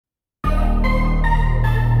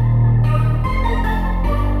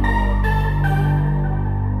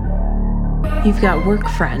You've got work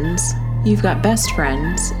friends, you've got best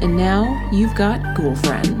friends, and now you've got ghoul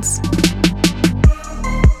friends.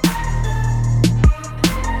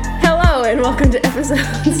 Hello, and welcome to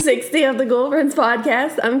episode 60 of the Ghoul Friends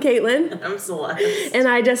podcast. I'm Caitlin. I'm Celeste. And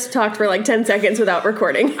I just talked for like 10 seconds without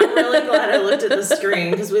recording. I'm really glad I looked at the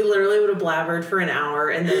screen because we literally would have blabbered for an hour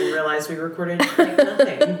and then realized we recorded like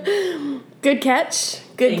nothing. Good catch.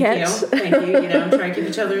 Good catch. Thank you. You know, try to keep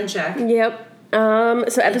each other in check. Yep.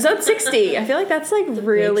 So episode 60. I feel like that's like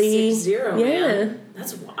really... 60, yeah. man.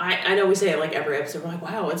 That's I know we say it like every episode. We're like,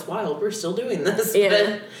 wow, it's wild. We're still doing this. Yeah.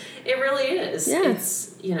 But it really is. Yeah.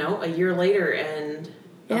 It's, you know, a year later and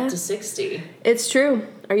up to 60. It's true.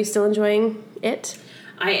 Are you still enjoying it?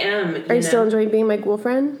 I am. Are you still enjoying being my ghoul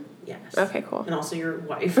friend? Yes. Okay, cool. And also your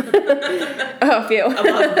wife. Oh, phew.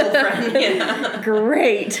 Above ghoul friend. Yeah.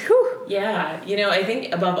 Great. Whew. Yeah, you know, I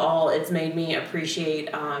think above all, it's made me appreciate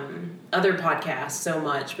other podcasts so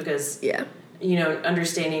much because, you know,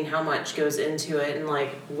 understanding how much goes into it. And,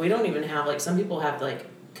 like, we don't even have, like, some people have, like,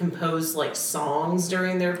 composed, like, songs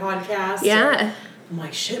during their podcast. Yeah. So I'm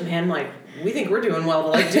like, shit, man, like, we think we're doing well to,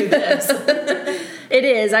 like, do this. It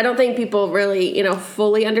is. I don't think people really, you know,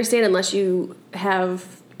 fully understand unless you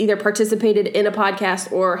have either participated in a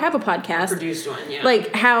podcast or have a podcast. Produced one, yeah.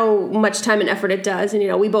 Like, how much time and effort it does. And, you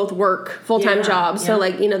know, we both work full-time jobs. So,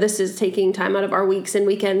 like, you know, this is taking time out of our weeks and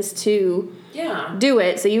weekends to do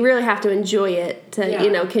it. So you really have to enjoy it to, you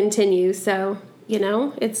know, continue. So, you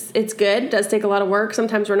know, it's good. It does take a lot of work.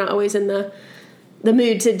 Sometimes we're not always in the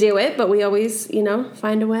mood to do it, but we always, you know,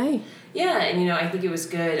 find a way. Yeah, and, you know, I think it was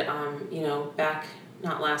good, you know, back...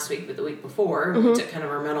 not last week, but the week before, we took kind of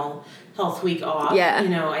our mental health week off. Yeah. You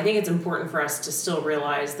know, I think it's important for us to still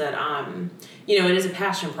realize that, you know, it is a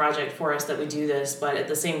passion project for us that we do this, but at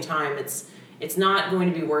the same time, it's not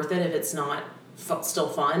going to be worth it if it's not still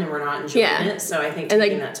fun and we're not enjoying it. So I think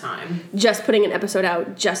taking that time. Just putting an episode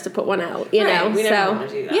out just to put one out, you know? We never want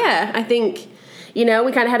to do that. Yeah, I think, you know,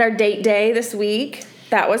 we kind of had our date day this week.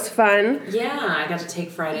 That was fun. Yeah, I got to take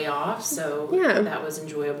Friday off, so that was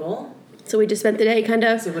enjoyable. So we just spent the day kind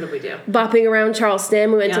of... So what did we do? Bopping around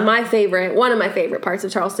Charleston. We went to one of my favorite parts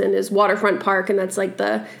of Charleston is Waterfront Park, and that's like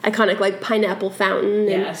the iconic like pineapple fountain.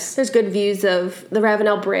 Yes. And there's good views of the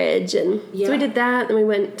Ravenel Bridge, and so we did that. Then we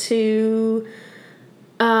went to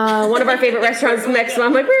one of our favorite restaurants, Mex One.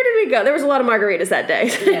 I'm like, where did we go? There was a lot of margaritas that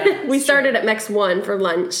day. Yeah, we started at Mex One for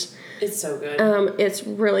lunch. It's so good. It's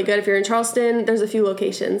really good. If you're in Charleston, there's a few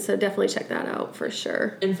locations, so definitely check that out for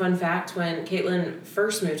sure. And fun fact, when Caitlin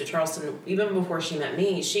first moved to Charleston, even before she met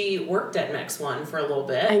me, she worked at Mex One for a little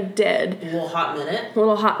bit. I did. A little hot minute,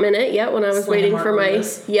 when I was waiting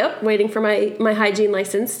for my hygiene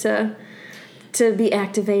license to be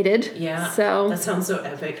activated. Yeah. So that sounds so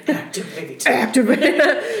epic. Activate.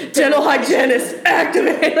 Dental hygienist,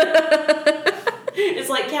 activate. It's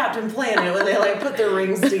like Captain Planet when they like put their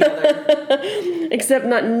rings together. Except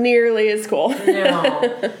not nearly as cool.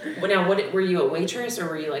 No. Now, what were you, a waitress or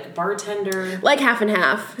were you like a bartender? Like half and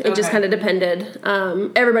half. It just kind of depended.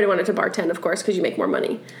 Everybody wanted to bartend, of course, because you make more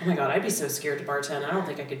money. Oh my god, I'd be so scared to bartend. I don't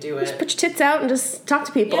think I could do it. Just put your tits out and just talk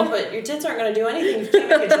to people. Yeah, but your tits aren't going to do anything if you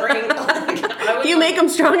can't make a drink. You make them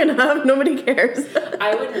strong enough, nobody cares.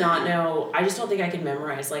 I would not know. I just don't think I could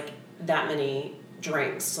memorize like that many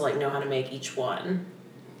drinks to like know how to make each one.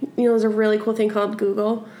 You know, there's a really cool thing called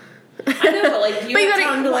Google. I know, but like you have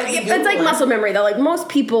time to like it's like muscle memory though. Like most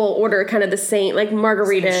people order kind of the same, like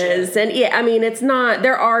margaritas, and I mean it's not.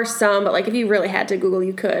 There are some, but like if you really had to Google,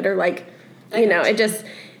 you could, or like you know,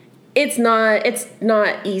 it's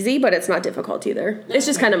not easy, but it's not difficult either. It's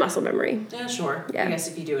just kind of muscle memory. Yeah, sure. Yeah. I guess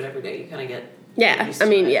if you do it every day, you kind of get. Yeah, I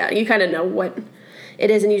mean, you kind of know what it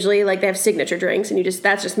is, and usually like they have signature drinks, and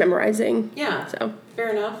that's just memorizing. Yeah. So fair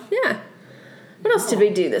enough. Yeah. What else did we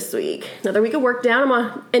do this week? Another week of work down.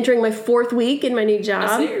 I'm entering my 4th week in my new job.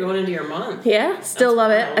 I see you're going into your month. Yeah, still love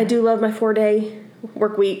it. I do love my 4-day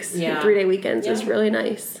work weeks. Yeah. 3-day weekends is really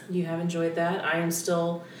nice. You have enjoyed that. I am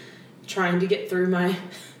still trying to get through my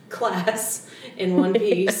class in one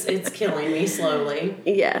piece. It's killing me slowly.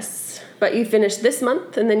 Yes. But you finish this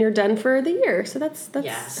month and then you're done for the year. So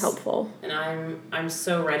that's helpful. And I'm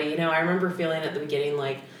so ready. You know, I remember feeling at the beginning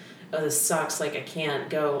like, oh, this sucks, like I can't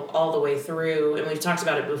go all the way through, and we've talked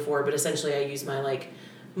about it before, but essentially I use my like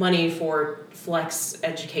money for flex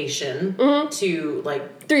education to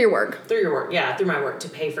like through your work, through my work to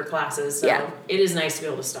pay for classes. So it is nice to be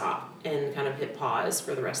able to stop and kind of hit pause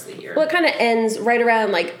for the rest of the year. Well, it kind of ends right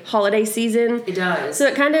around like holiday season. It does. So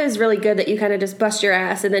it kind of is really good that you kind of just bust your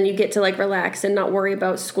ass and then you get to like relax and not worry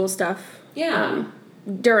about school stuff. Yeah.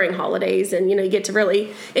 during holidays, and, you get to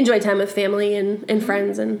really enjoy time with family and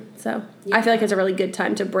friends. And so I feel like it's a really good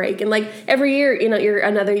time to break. And like every year, you're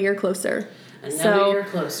another year closer. Another year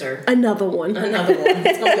closer. Another one.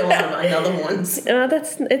 It's going to be a lot of another ones.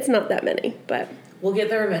 It's not that many, but we'll get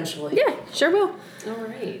there eventually. Yeah, sure will. All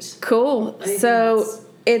right. Cool. So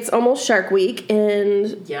it's almost Shark Week,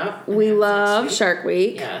 and we love Shark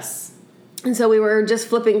Week. Yes. And so we were just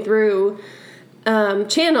flipping through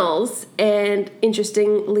channels, and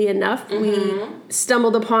interestingly enough, we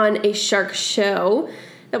stumbled upon a shark show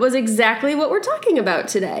that was exactly what we're talking about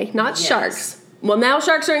today. Not sharks. Well, now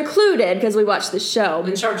sharks are included because we watched the show.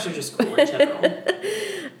 And sharks are just cool in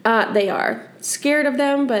general. They are. Scared of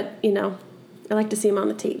them, but, I like to see them on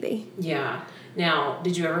the TV. Yeah. Now,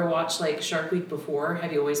 did you ever watch, like, Shark Week before?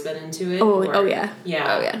 Have you always been into it? Oh, yeah.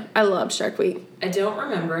 Yeah. Oh, yeah. I love Shark Week. I don't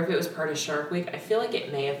remember if it was part of Shark Week. I feel like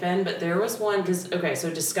it may have been, but there was one, because, so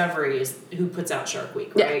Discovery is who puts out Shark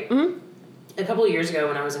Week, right? Yeah. Mm-hmm. A couple of years ago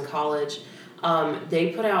when I was in college,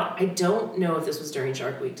 they put out, I don't know if this was during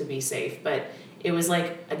Shark Week to be safe, but it was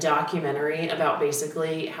like a documentary about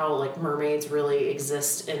basically how like mermaids really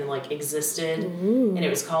exist and like existed. Ooh. And it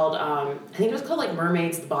was called, I think it was called like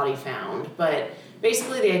Mermaids the Body Found. But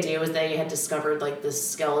basically the idea was they had discovered like the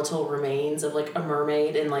skeletal remains of like a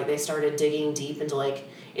mermaid, and like they started digging deep into like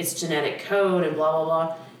its genetic code and blah, blah,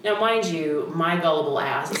 blah. Now, mind you, my gullible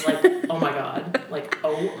ass is like, oh my God. Like,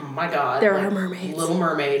 oh my God. There like, are mermaids. Little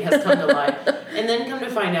Mermaid has come to life. And then come to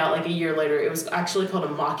find out, like, a year later, it was actually called a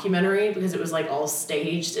mockumentary because it was, like, all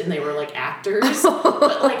staged and they were, like, actors.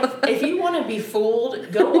 But, like, if you want to be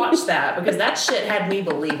fooled, go watch that because that shit had me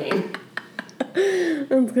believing.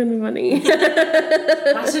 That's kind of funny.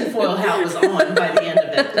 My tinfoil hat was on by the end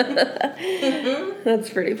of it. That's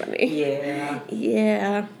pretty funny. Yeah.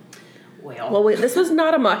 Yeah. Well, wait, this was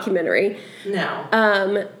not a mockumentary.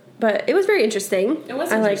 No. But it was very interesting. It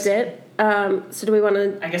was I liked it. So do we want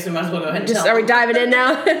to... I guess we might as well go ahead and just, are we diving in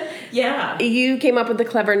now? Yeah. You came up with the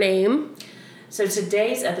clever name. So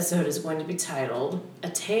today's episode is going to be titled A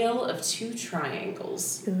Tale of Two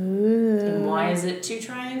Triangles. Ooh. And why is it two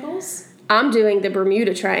triangles? I'm doing the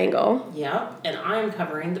Bermuda Triangle. Yep. And I'm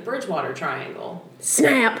covering the Bridgewater Triangle.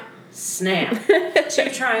 Snap. Two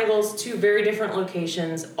triangles, two very different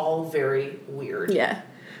locations, all very weird. Yeah,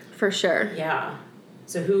 for sure. Yeah.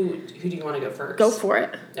 So who do you want to go first? Go for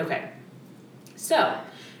it. Okay. So,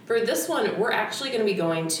 for this one, we're actually going to be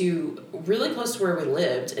going to really close to where we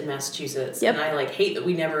lived in Massachusetts. Yep. And I hate that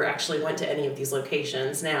we never actually went to any of these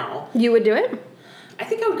locations now. You would do it? I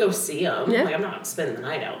think I would go see them. Yeah. I'm not spending the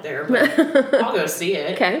night out there, but I'll go see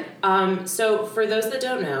it. Okay. So for those that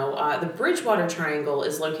don't know, the Bridgewater Triangle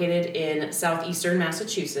is located in southeastern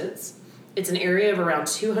Massachusetts. It's an area of around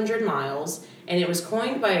 200 miles, and it was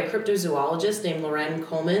coined by a cryptozoologist named Loren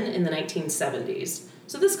Coleman in the 1970s.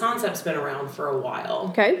 So this concept's been around for a while.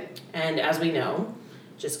 Okay. And as we know,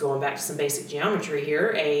 just going back to some basic geometry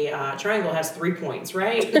here, a triangle has 3 points,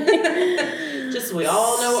 right? Just so we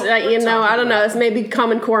all know what we're I don't know. about. It's maybe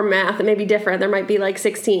Common Core math. It may be different. There might be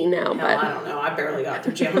 16 now. Hell, but I don't know. I barely got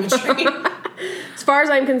through geometry. As far as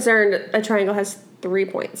I'm concerned, a triangle has 3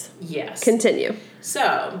 points. Yes. Continue.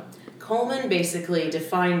 So, Coleman basically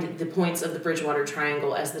defined the points of the Bridgewater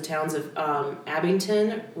Triangle as the towns of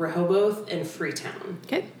Abington, Rehoboth, and Freetown.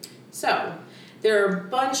 Okay. So, there are a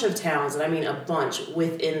bunch of towns, and I mean a bunch,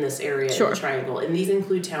 within this area Sure. in the Triangle. And these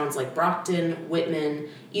include towns like Brockton, Whitman,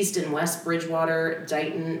 East and West Bridgewater,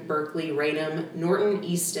 Dighton, Berkeley, Raynham, Norton,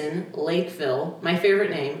 Easton, Lakeville, my favorite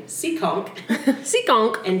name, Seekonk,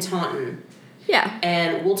 Seekonk. and Taunton. Yeah.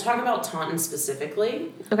 And we'll talk about Taunton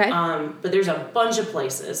specifically. Okay. But there's a bunch of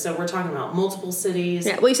places. So we're talking about multiple cities.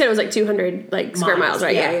 Yeah. Well, you said it was 200 square miles,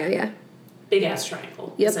 right? Yeah. Big ass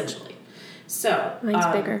triangle, essentially. So Mine's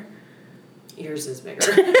bigger. Yours is bigger.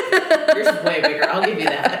 Yours is way bigger. I'll give you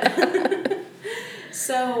that.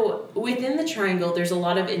 So within the triangle, there's a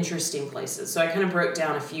lot of interesting places. So I kind of broke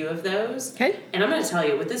down a few of those. Okay. And I'm going to tell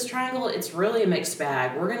you, with this triangle, it's really a mixed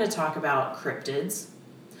bag. We're going to talk about cryptids.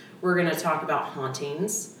 We're going to talk about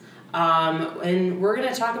hauntings. And we're going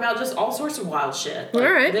to talk about just all sorts of wild shit. All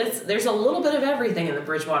right. There's a little bit of everything in the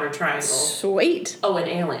Bridgewater Triangle. Sweet. Oh, and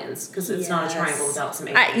aliens, because it's not a triangle without some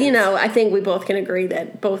aliens. I think we both can agree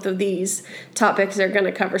that both of these topics are going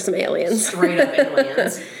to cover some aliens. Straight up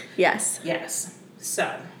aliens. Yes. Yes.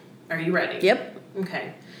 So, are you ready? Yep.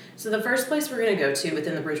 Okay. So the first place we're going to go to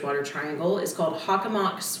within the Bridgewater Triangle is called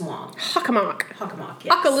Hockomock Swamp. Hockomock. Hockomock,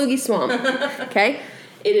 yes. Hockaloogie Swamp. Okay.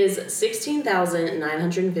 It is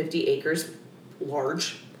 16,950 acres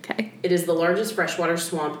large. Okay. It is the largest freshwater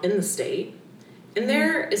swamp in the state. And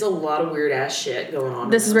there is a lot of weird ass shit going on.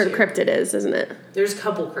 This is where the cryptid is, isn't it? There's a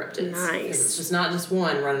couple cryptids. Nice. It's just not just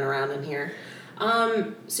one running around in here.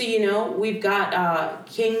 So, we've got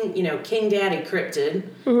King Daddy Cryptid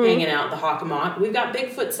hanging out at the Hockomock. We've got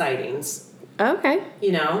Bigfoot sightings. Okay.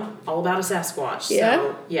 All about a Sasquatch. Yeah.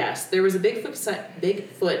 So, yes, there was a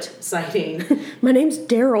Bigfoot sighting. My name's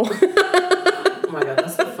Daryl. Oh my God,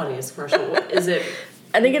 that's the funniest commercial. What is it?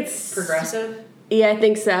 I think it's... Progressive? Yeah, I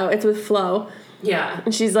think so. It's with Flo. Yeah.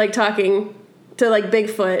 And she's, like, talking to, like,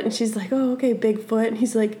 Bigfoot. And she's like, oh, okay, Bigfoot. And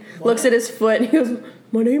he's like, looks at his foot. And he goes,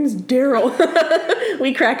 my name's Daryl.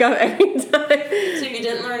 We crack up every time. So if you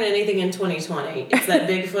didn't learn anything in 2020, it's that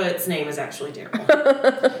Bigfoot's name is actually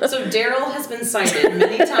Daryl. So Daryl has been sighted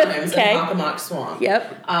many times in Hockomock Swamp.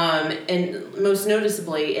 Yep. And most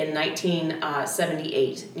noticeably in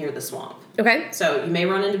 1978 near the swamp. Okay. So you may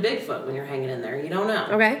run into Bigfoot when you're hanging in there. You don't know.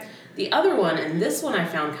 Okay. The other one, and this one I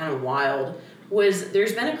found kind of wild, was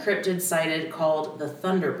there's been a cryptid sighted called the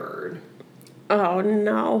Thunderbird. Oh,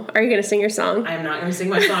 no. Are you going to sing your song? I'm not going to sing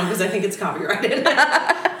my song because I think it's copyrighted.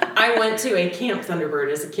 I went to a Camp Thunderbird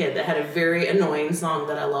as a kid that had a very annoying song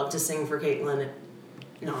that I love to sing for Caitlin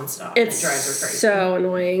nonstop. It drives her crazy. So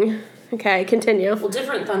annoying. Okay, continue. Well,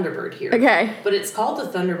 different Thunderbird here. Okay. But it's called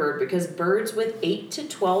the Thunderbird because birds with 8 to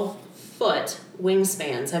 12 foot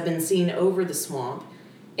wingspans have been seen over the swamp.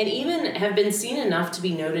 And even have been seen enough to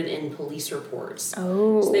be noted in police reports.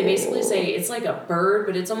 Oh. So they basically say it's like a bird,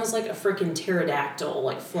 but it's almost like a freaking pterodactyl,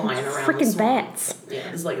 like flying around the freaking swamp. Bats. Yeah,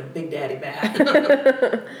 it's like a big daddy bat.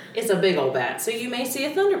 It's a big old bat. So you may see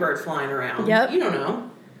a thunderbird flying around. Yep. You don't know.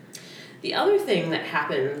 The other thing that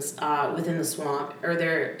happens within the swamp, are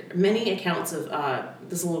there many accounts of,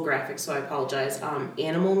 this is a little graphic, so I apologize,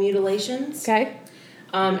 animal mutilations. Okay.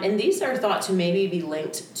 And these are thought to maybe be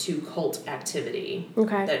linked to cult activity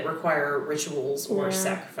that require rituals or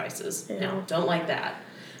sacrifices. Yeah. No, don't like that.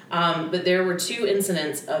 But there were 2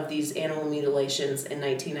 incidents of these animal mutilations in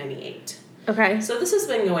 1998. Okay. So this has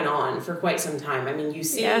been going on for quite some time. I mean, you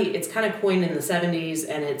see, it's kind of coined in the 70s,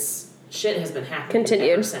 and shit has been happening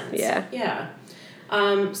ever since. Yeah. Yeah.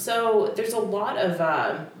 So there's a lot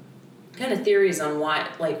of kind of theories on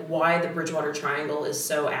why the Bridgewater Triangle is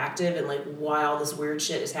so active and why all this weird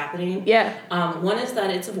shit is happening. Yeah. One is that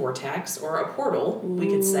it's a vortex or a portal, we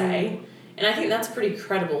could say. And I think that's a pretty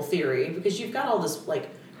credible theory because you've got all this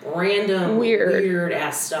random weird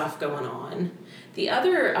ass stuff going on. The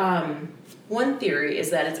other one theory is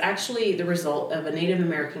that it's actually the result of a Native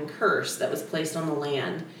American curse that was placed on the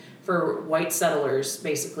land for white settlers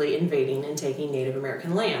basically invading and taking Native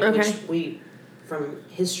American land, which we from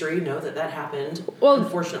history know that happened,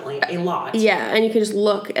 unfortunately, a lot. Yeah, and you can just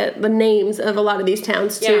look at the names of a lot of these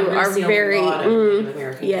towns, too, are very... a lot of Native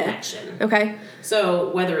American connection. Okay. So,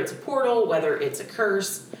 whether it's a portal, whether it's a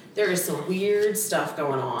curse, there is some weird stuff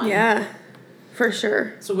going on. Yeah, for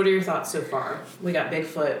sure. So, what are your thoughts so far? We got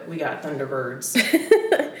Bigfoot, we got Thunderbirds.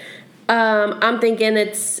 I'm thinking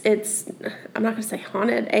it's I'm not going to say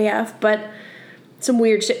haunted AF, but... some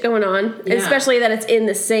weird shit going on, especially that it's in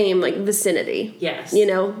the same vicinity. Yes.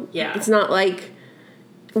 Yeah. It's not like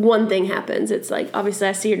one thing happens. It's obviously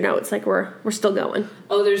I see your notes. We're still going.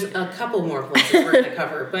 Oh, there's a couple more places we're going to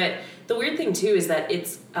cover, but the weird thing too is that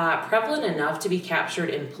it's prevalent enough to be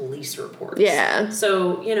captured in police reports. Yeah.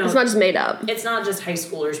 So it's not just made up. It's not just high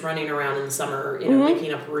schoolers running around in the summer,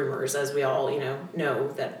 making up rumors, as we all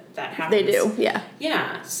know that happens. They do. Yeah.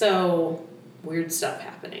 Yeah. So. Weird stuff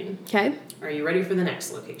happening. Okay. Are you ready for the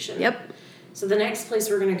next location? Yep. So the next place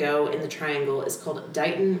we're going to go in the triangle is called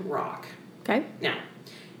Dighton Rock. Okay. Now,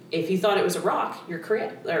 if you thought it was a rock, you're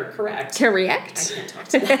correct. Correct. I can't talk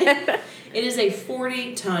today. It is a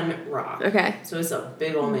 40-ton rock. Okay. So it's a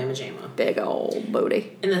big old mamma jamma. Big old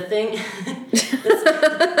booty. And the thing...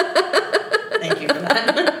 Thank you for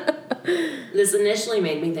that. This initially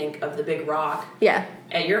made me think of the big rock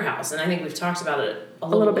at your house. And I think we've talked about it a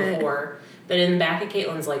little bit before. But in the back of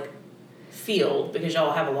Caitlin's field, because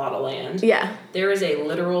y'all have a lot of land, there is a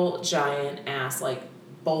literal giant ass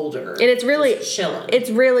boulder, and it's really chilling. It's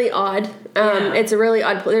really odd. It's a really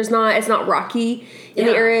odd. It's not rocky in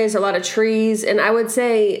the area. There's a lot of trees, and I would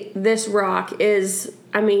say this rock is.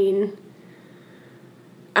 I mean,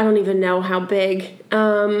 I don't even know how big.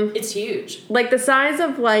 It's huge. The size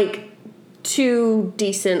of 2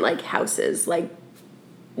 decent houses.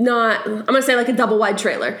 Not, I'm going to say a double wide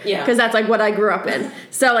trailer. Yeah. Because that's what I grew up in.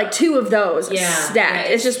 So 2 of those stacked. Yeah,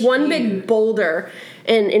 it's just one big boulder.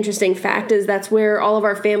 An interesting fact is that's where all of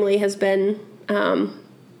our family has been,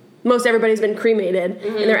 most everybody's been cremated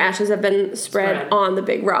and their ashes have been spread on the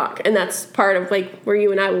big rock. And that's part of where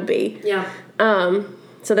you and I will be. Yeah.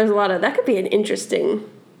 So there's a lot of, that could be an interesting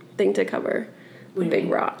thing to cover. Big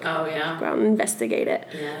Rock. Oh, yeah. Go out and investigate it.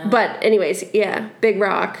 Yeah. But anyways, yeah, Big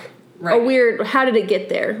Rock. Right. How did it get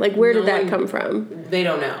there? Like, where did that come from? They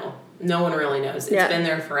don't know. No one really knows. It's been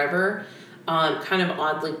there forever. Kind of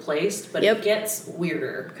oddly placed, but it gets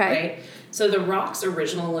weirder, right? So the rock's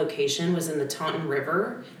original location was in the Taunton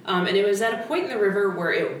River, and it was at a point in the river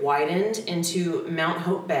where it widened into Mount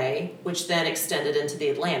Hope Bay, which then extended into the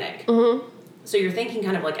Atlantic. Mm-hmm. So you're thinking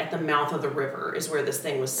kind of like at the mouth of the river is where this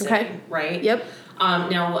thing was sitting, right? Yep.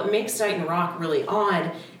 Now, what makes Dighton Rock really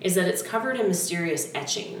odd is that it's covered in mysterious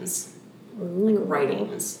etchings, like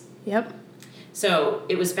writings. Yep. So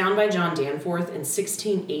it was found by John Danforth in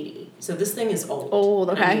 1680. So this thing is old.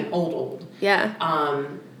 Old, okay. I mean, old. Yeah.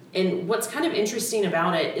 And what's kind of interesting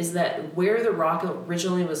about it is that where the rock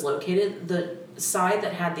originally was located, the side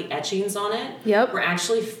that had the etchings on it were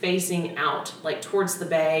actually facing out, like towards the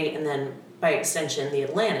bay and then by extension the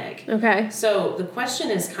Atlantic. Okay. So the question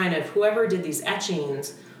is kind of whoever did these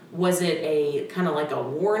etchings, was it a kind of like a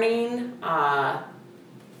warning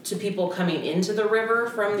to people coming into the river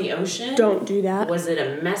from the ocean? Don't do that. Was it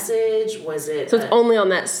a message? Was it... So it's only on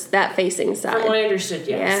that facing side? From what I understood,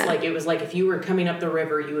 yes. Yeah. Like, it was like if you were coming up the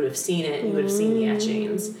river, you would have seen it. You would have seen the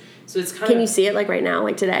etchings. So it's kind of... Can you see it, like, right now,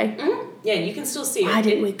 like today? Mm-hmm. Yeah, you can still see it. Why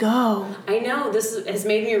didn't we go? I know. This has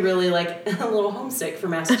made me really, like, a little homesick for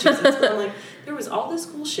Massachusetts. But I'm like, there was all this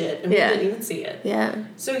cool shit, and we didn't even see it. Yeah.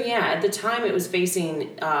 So, yeah, at the time, it was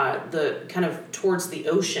facing the kind of towards the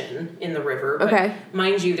ocean in the river. But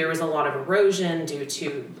mind you, there was a lot of erosion due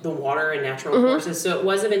to the water and natural forces. So it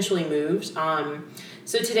was eventually moved.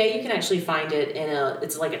 So today you can actually find it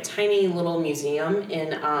it's like a tiny little museum in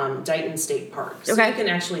Dighton State Park. So you can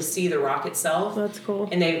actually see the rock itself. That's cool.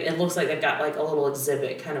 And it looks like they've got like a little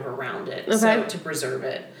exhibit kind of around it so to preserve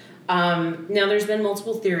it. Now there's been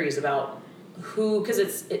multiple theories about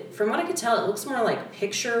because from what I could tell, it looks more like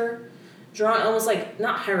picture drawing, almost like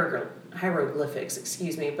not hieroglyphics,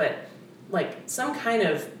 excuse me, but like some kind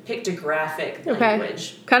of pictographic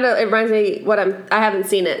language. Kind of, it reminds me I haven't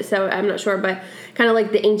seen it, so I'm not sure, but kind of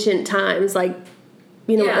like the ancient times, like,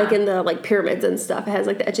 you know, like in the like pyramids and stuff. It has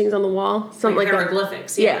like the etchings on the wall, something like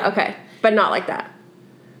hieroglyphics. That. Yeah, okay, but not like that.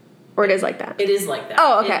 Or it is like that. It is like that.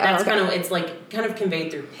 Oh, okay. That's kind of it's like kind of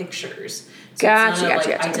conveyed through pictures. So gotcha. It's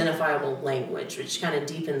not identifiable language, which kind of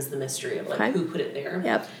deepens the mystery of like who put it there.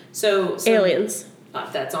 Yep. So aliens.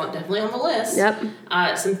 That's definitely on the list.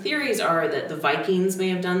 Yep. Some theories are that the Vikings may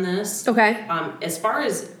have done this. Okay. As far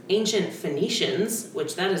as ancient Phoenicians,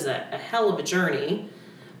 which that is a hell of a journey,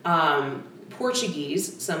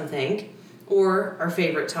 Portuguese, some think, or our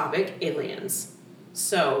favorite topic, aliens.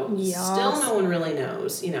 So still no one really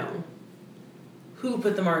knows, you know, who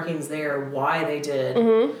put the markings there, why they did.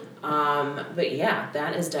 Mm-hmm. But yeah,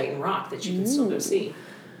 that is Dighton Rock that you can still go see.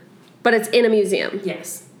 But it's in a museum.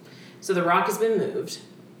 Yes. So the rock has been moved.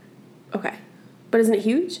 Okay. But isn't it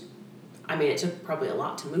huge? I mean, it took probably a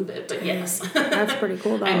lot to move it, but yes. That's pretty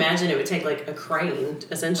cool, though. I imagine it would take, like, a crane,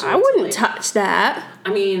 essentially. I wouldn't touch that.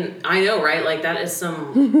 I mean, I know, right? Like, that is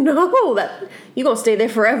some... No, you're going to stay there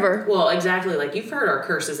forever. Well, exactly. Like, you've heard our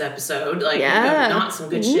curses episode. Like, you know, not some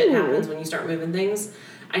good shit happens when you start moving things.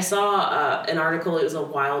 I saw an article, it was a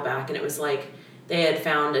while back, and it was like... They had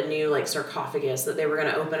found a new, like, sarcophagus that they were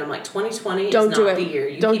going to open. I'm like, 2020 is not the year.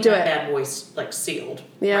 You keep that bad boy, like, sealed.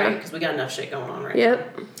 Yeah. Right? Because we got enough shit going on right now.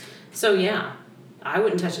 So, yeah. I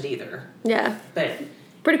wouldn't touch it either. Yeah. But...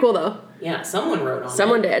 Pretty cool, though. Yeah, someone wrote on it.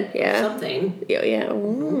 Someone did, yeah. Something. Yeah.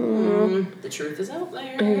 The truth is out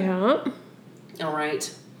there. Yeah. All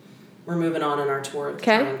right. We're moving on in our tour of the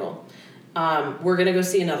triangle. We're going to go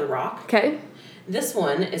see another rock. Okay. This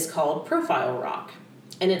one is called Profile Rock.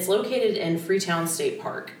 And it's located in Freetown State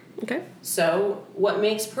Park. Okay. So what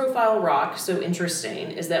makes Profile Rock so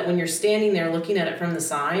interesting is that when you're standing there looking at it from the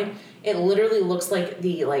side, it literally looks like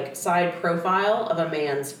the side profile of a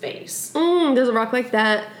man's face. There's a rock like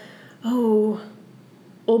that. Oh,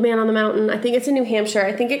 Old Man on the Mountain. I think it's in New Hampshire.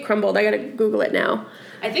 I think it crumbled. I gotta Google it now.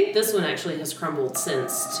 I think this one actually has crumbled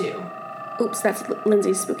since too. Oops, that's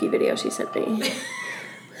Lindsay's spooky video she sent me.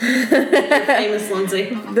 The famous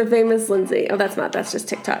Lindsay. The famous Lindsay. Oh, that's just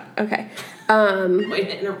TikTok. Okay.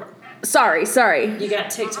 Wait, no. Sorry. You got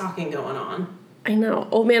TikToking going on. I know.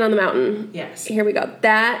 Old Man on the Mountain. Yes. Here we go.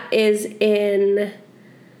 That is in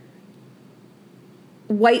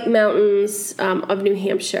White Mountains of New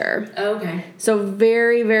Hampshire. Okay. So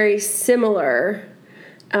very, very similar.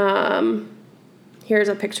 Here's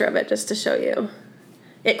a picture of it just to show you.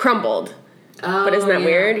 It crumbled. Oh, but isn't that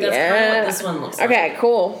weird? That's kind of what this one looks like. Okay,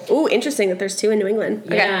 cool. Ooh, interesting that there's two in New England.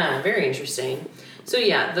 Okay. Yeah, very interesting. So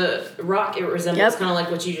yeah, the rock, it resembles kind of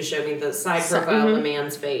like what you just showed me, the side profile of a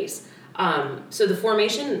man's face. So the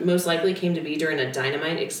formation most likely came to be during a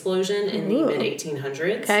dynamite explosion in the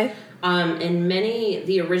mid-1800s. Okay. And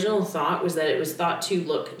the original thought was that it was thought to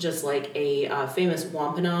look just like a famous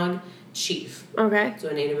Wampanoag chief. Okay. So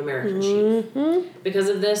a Native American chief. Because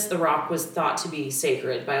of this, the rock was thought to be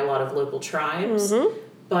sacred by a lot of local tribes.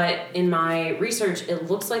 But in my research, it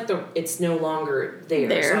looks like it's no longer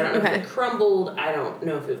there. So I don't know if it crumbled. I don't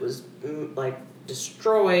know if it was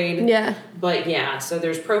destroyed. Yeah. But yeah, so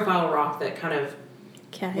there's profile rock that kind of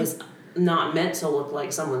was not meant to look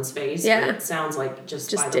like someone's face. Yeah. But it sounds like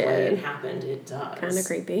just by the way it happened, it does. Kind of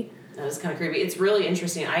creepy. That was kind of creepy. It's really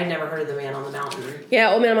interesting. I had never heard of the Man on the Mountain. Yeah,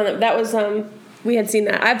 Old Man on the Mountain. That was, we had seen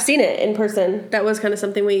that. I've seen it in person. That was kind of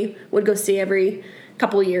something we would go see every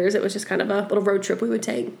couple of years. It was just kind of a little road trip we would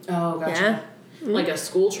take. Oh, gotcha. Yeah. Like a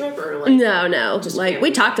school trip or like... No. Just like, we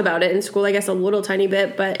talked about it in school, I guess, a little tiny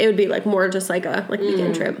bit, but it would be like more just like a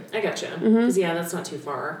weekend trip. I gotcha. Because, that's not too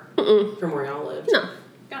far from where y'all lived. No.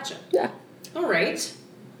 Gotcha. Yeah. All right.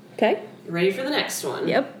 Okay. You ready for the next one?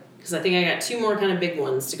 Yep. Because I think I got 2 more kind of big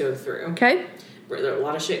ones to go through. Okay. There's a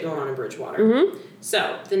lot of shit going on in Bridgewater.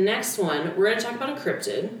 So, the next one, we're going to talk about a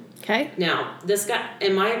cryptid. Okay. Now, this guy,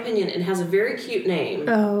 in my opinion, it has a very cute name.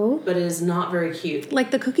 Oh. But it is not very cute.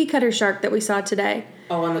 Like the cookie cutter shark that we saw today.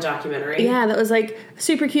 Oh, on the documentary? Yeah, that was like a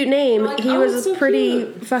super cute name. Like, he was so pretty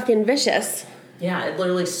cute. Fucking vicious. Yeah, it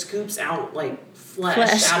literally scoops out like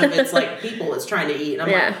flesh. Out of its like people it's trying to eat. And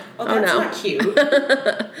I'm like, that's not cute.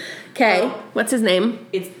 Okay, what's his name?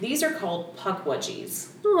 These are called pukwudgies.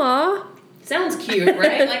 Aww. Sounds cute,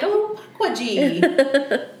 right? Like a little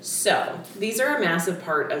pukwudgie. So, these are a massive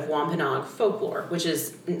part of Wampanoag folklore, which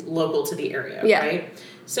is local to the area, right?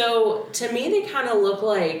 So, to me, they kind of look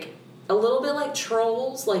like a little bit like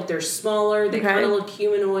trolls. Like, they're smaller. They kind of look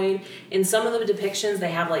humanoid. In some of the depictions,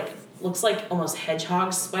 they have, looks like almost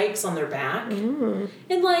hedgehog spikes on their back. And,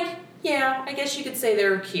 I guess you could say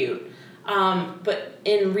they're cute. But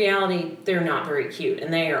in reality, they're not very cute.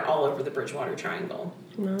 And they are all over the Bridgewater Triangle.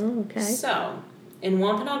 Oh, okay. So, in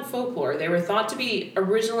Wampanoag folklore, they were thought to be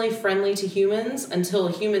originally friendly to humans until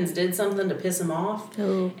humans did something to piss them off.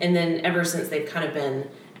 Oh. And then ever since, they've kind of been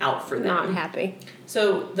out for them. Not happy.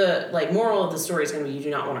 So, the moral of the story is going to be you do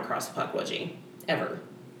not want to cross a pukwudgie. Ever.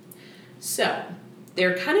 So,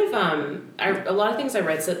 they're kind of, a lot of things I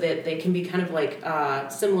read said that they can be kind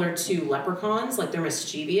of similar to leprechauns, like they're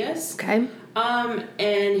mischievous. Okay. And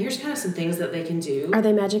here's kind of some things that they can do. Are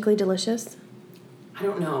they magically delicious? I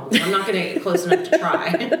don't know, because I'm not going to get close enough to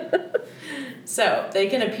try. So, they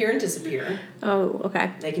can appear and disappear. Oh,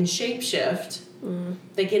 okay. They can shapeshift.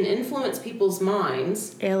 They can influence people's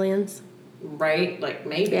minds. Aliens. Right? Like,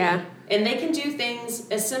 maybe. Yeah. And they can do things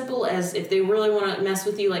as simple as if they really want to mess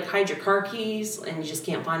with you, like hide your car keys and you just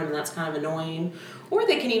can't find them and that's kind of annoying. Or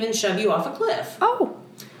they can even shove you off a cliff. Oh.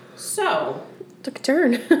 So. Took a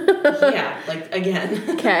turn. Yeah, again.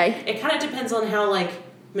 Okay. It kind of depends on how,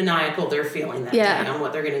 maniacal they're feeling that day on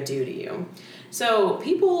what they're going to do to you. So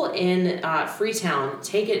people in Freetown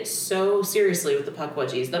take it so seriously with the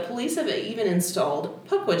pukwudgies that police have even installed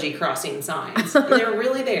pukwudgie crossing signs. And they're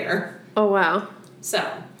really there. Oh, wow.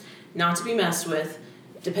 So, not to be messed with.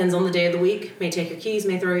 Depends on the day of the week. May take your keys,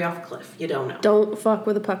 may throw you off a cliff. You don't know. Don't fuck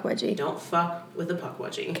with a pukwudgie. Don't fuck with a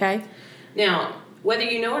pukwudgie. Okay. Now, whether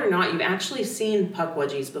you know it or not, you've actually seen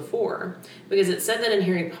pukwudgies before. Because it's said that in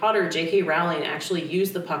Harry Potter, J.K. Rowling actually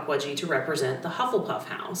used the pukwudgie to represent the Hufflepuff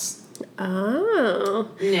house. Oh.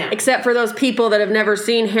 Now, except for those people that have never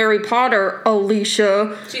seen Harry Potter,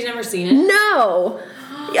 Alicia. She's never seen it? No.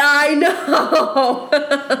 I know.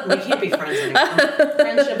 We can't be friends anymore.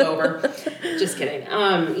 Friendship over. Just kidding.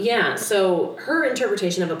 So her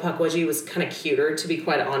interpretation of a pukwudgie was kind of cuter, to be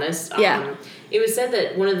quite honest. It was said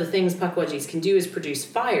that one of the things pukwudgies can do is produce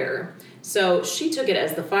fire. So she took it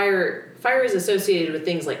as the fire is associated with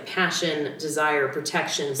things like passion, desire,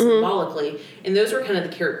 protection, symbolically, and those were kind of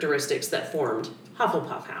the characteristics that formed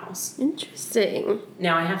Hufflepuff House. Interesting.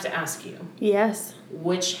 Now I have to ask you. Yes.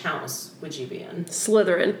 Which house would you be in?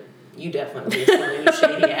 Slytherin. You definitely would be Slytherin, you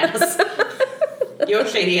shady ass. Your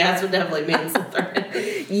shady ass would definitely be in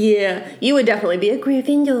Slytherin. Yeah, you would definitely be a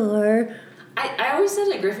Gryffindor. I always said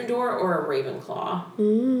a Gryffindor or a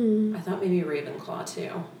Ravenclaw. I thought maybe a Ravenclaw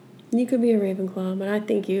too. You could be a Ravenclaw, but I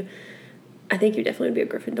think you definitely would be a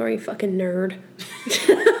Gryffindor, you fucking nerd.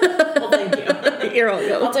 Well, thank you. You're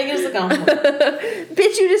welcome. I'll take it as a compliment.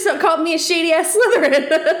 Bitch, you just called me a shady ass Slytherin.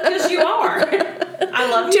 Because you are. I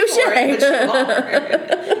love you for it, but you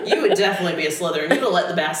are. You would definitely be a Slytherin. You would have let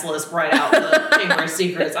the basilisk right out of the Chamber of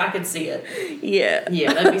Secrets. I could see it. Yeah.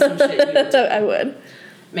 Yeah, that'd be some shit you would do. I would.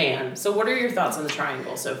 Man, so what are your thoughts on the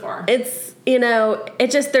triangle so far? It's,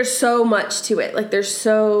 there's so much to it. Like,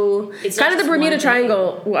 it's kind of the Bermuda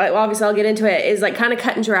Triangle, well, obviously I'll get into it, is, like, kind of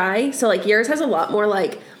cut and dry. So, like, yours has a lot more,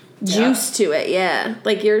 like, juice to it, yeah.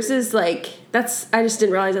 Like, yours is, like, I just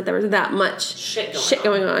didn't realize that there was that much shit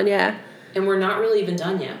going on, yeah. And we're not really even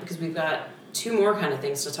done yet, because we've got 2 more kind of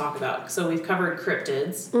things to talk about. So we've covered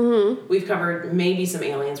cryptids. Mm-hmm. We've covered maybe some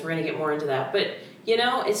aliens. We're going to get more into that. But,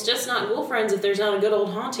 it's just not Ghoul Friends if there's not a good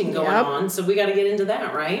old haunting going on. So we got to get into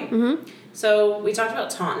that, right? Mm-hmm. So we talked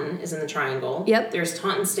about Taunton is in the triangle. Yep. There's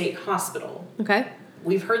Taunton State Hospital. Okay.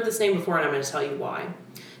 We've heard this name before, and I'm going to tell you why.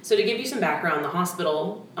 So to give you some background, the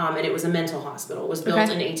hospital, and it was a mental hospital, was built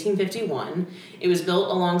in 1851. It was built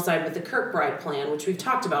alongside with the Kirkbride Plan, which we've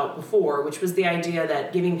talked about before, which was the idea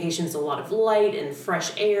that giving patients a lot of light and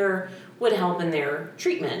fresh air would help in their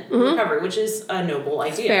treatment and recovery, which is a noble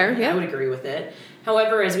idea. Fair, yeah. I would agree with it.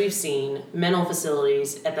 However, as we've seen, mental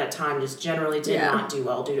facilities at that time just generally did not do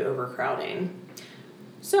well due to overcrowding.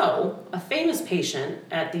 So, a famous patient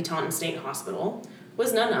at the Taunton State Hospital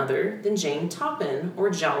was none other than Jane Toppin,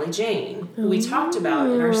 or Jolly Jane, who we talked about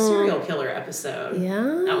in our serial killer episode.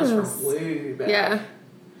 Yeah. That was from way back. Yeah.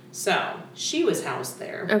 So, she was housed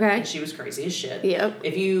there. Okay. And she was crazy as shit. Yep.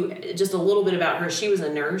 Just a little bit about her, she was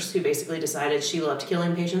a nurse who basically decided she loved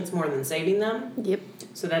killing patients more than saving them. Yep.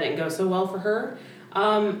 So that didn't go so well for her.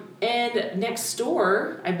 And next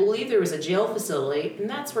door, I believe there was a jail facility, and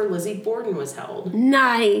that's where Lizzie Borden was held.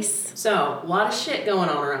 Nice. So, a lot of shit going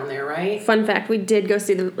on around there, right? Fun fact, we did go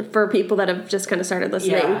see for people that have just kind of started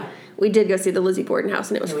listening, we did go see the Lizzie Borden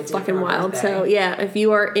house, and it was fucking wild. So, yeah, if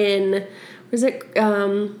you are in... Was it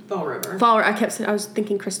Fall River? I was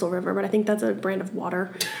thinking Crystal River, but I think that's a brand of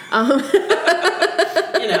water.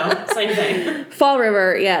 Same thing. Fall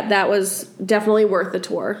River, yeah, that was definitely worth the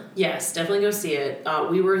tour. Yes, definitely go see it.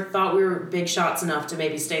 We thought we were big shots enough to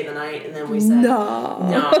maybe stay the night, and then we said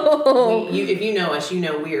no. If you know us,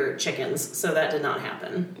 we're chickens, so that did not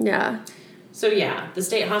happen. Yeah. So the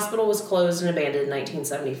state hospital was closed and abandoned in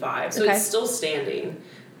 1975, so it's still standing.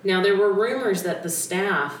 Now there were rumors that the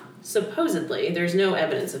staff, supposedly, there's no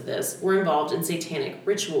evidence of this, were involved in satanic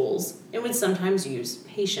rituals and would sometimes use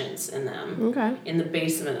patients in them in the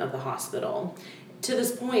basement of the hospital. To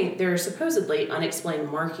this point, there are supposedly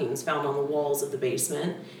unexplained markings found on the walls of the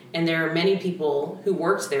basement, and there are many people who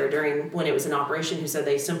worked there when it was in operation who said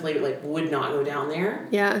they simply would not go down there.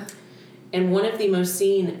 Yeah. And one of the most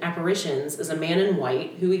seen apparitions is a man in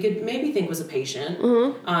white who we could maybe think was a patient.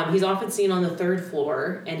 Mm-hmm. He's often seen on the 3rd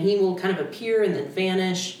floor, and he will kind of appear and then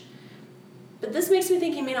vanish. But this makes me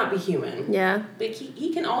think he may not be human. Yeah. But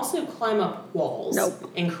he can also climb up walls.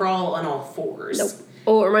 And crawl on all 4s.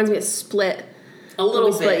 Oh, it reminds me of Split. A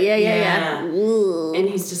little bit. Split. Yeah. And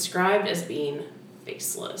he's described as being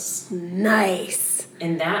faceless. Nice.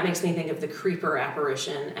 And that makes me think of the creeper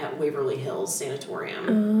apparition at Waverly Hills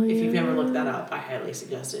Sanatorium. If you've never looked that up, I highly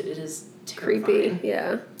suggest it. It is terrifying. Creepy,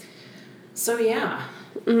 yeah. So,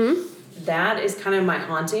 that is kind of my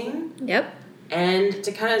haunting. Yep. And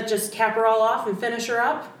to kind of just cap her all off and finish her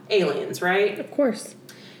up, aliens, right? Of course.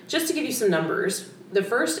 Just to give you some numbers, the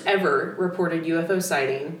first ever reported UFO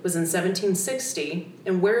sighting was in 1760,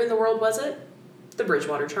 and where in the world was it? The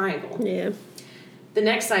Bridgewater Triangle. Yeah. The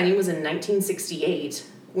next sighting was in 1968,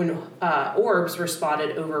 when orbs were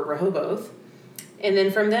spotted over Rehoboth, and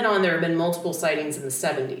then from then on there have been multiple sightings in the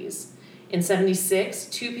 70s. In 76,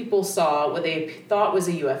 2 people saw what they thought was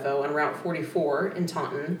a UFO on Route 44 in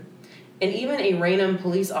Taunton. And even a Raynham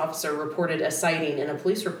police officer reported a sighting in a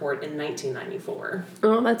police report in 1994.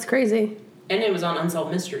 Oh, that's crazy. And it was on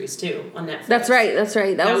Unsolved Mysteries, too, on Netflix. That's right.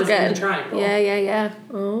 That was good. In the Triangle. Yeah.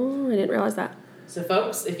 Oh, I didn't realize that. So,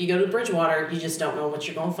 folks, if you go to Bridgewater, you just don't know what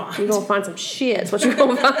you're going to find. You're going to find some shit. That's what you're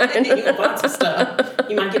going to find. You're going to find some stuff.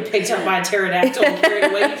 You might get picked up by a pterodactyl and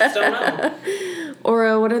carried away. You just don't know.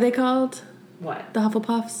 Or what are they called? What? The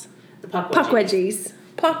Hufflepuffs? The Puck Wedgies.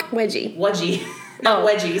 Puck Wedgie. Wedgie. Not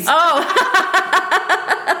wedgies.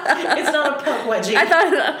 It's not a puck wedgie. I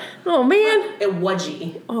thought, oh man. A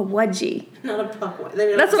wedgie. Oh, wedgie. Not a puck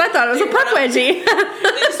wedgie. That's what I thought. It was a puck wedgie.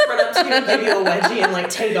 They just run up to you and give you a wedgie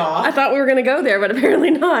and take off. I thought we were going to go there, but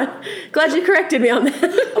apparently not. Glad you corrected me on that.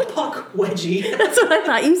 A puck wedgie. That's what I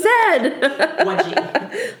thought you said.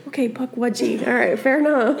 Wedgie. Okay, puck wedgie. All right, fair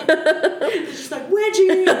enough. It's just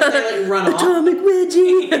wedgie. And they run off. Atomic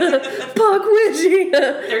wedgie. Puck wedgie.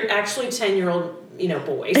 They're actually 10-year-old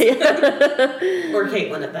boys. Or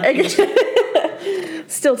Caitlin at that age.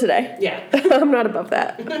 Still today. Yeah. I'm not above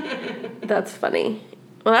that. That's funny.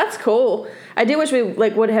 Well, that's cool. I do wish we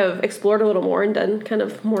would have explored a little more and done kind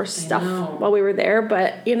of more stuff while we were there,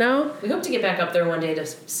 but we hope to get back up there one day to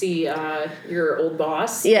see your old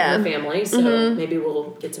boss and your family. So maybe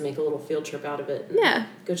we'll get to make a little field trip out of it. And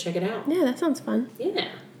go check it out. Yeah, that sounds fun. Yeah,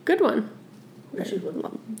 good one.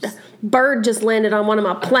 Bird just landed on one of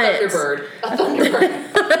my plants. A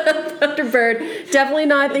thunderbird. Thunderbird. Definitely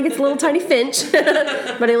not. I think it's a little tiny finch,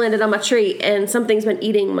 but he landed on my tree, and something's been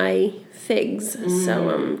eating my figs,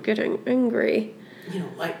 so I'm getting angry. You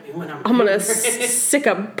don't like me when I'm gonna stick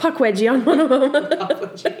a puck wedgie on one of them.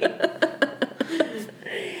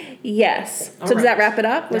 Yes. So does that wrap it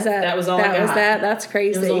up? That was all I got. That was that? That's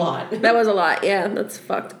crazy. It was a lot. That was a lot. Yeah, that's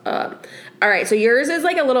fucked up. All right, so yours is a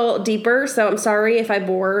little deeper, so I'm sorry if I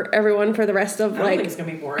bore everyone for the rest of I don't think it's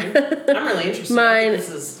gonna be boring. I'm really interested. Mine. This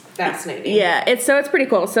is fascinating. Yeah, it's pretty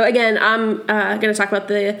cool. So again, I'm gonna talk about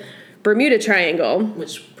the Bermuda Triangle,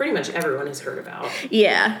 which pretty much everyone has heard about.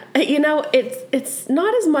 Yeah, it's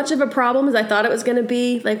not as much of a problem as I thought it was gonna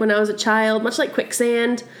be. Like when I was a child, much like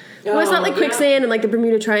quicksand. Well, it's not like quicksand and the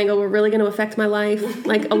Bermuda Triangle were really going to affect my life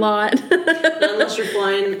a lot. Unless you're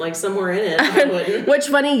flying somewhere in it, I wouldn't. Which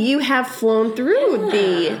funny, you have flown through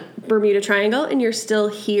the Bermuda Triangle and you're still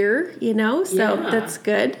here, so that's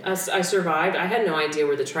good. I survived. I had no idea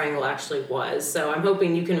where the triangle actually was, so I'm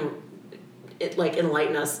hoping you can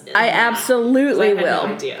enlighten us. I absolutely will.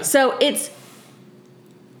 No idea. So it's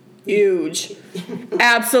huge.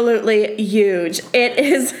 Absolutely huge. It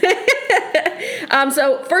is.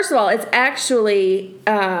 So first of all, it's actually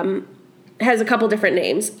has a couple different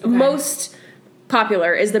names. Okay. Most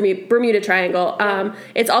popular is the Bermuda Triangle.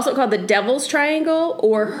 It's also called the Devil's Triangle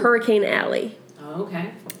or Hurricane Alley. Oh,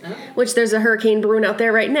 okay. Oh. Which there's a hurricane brewing out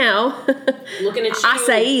there right now. Looking at you.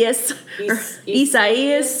 Isaias.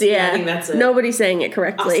 Isaias. Yeah. I think that's it. Nobody's saying it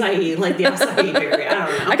correctly. Acai, like the acai berry. I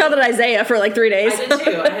don't know. I called it Isaiah for 3 days. I did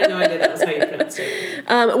too. I had no idea that was how you pronounced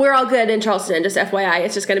it. We're all good in Charleston, just FYI.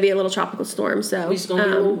 It's just going to be a little tropical storm. So we're just going to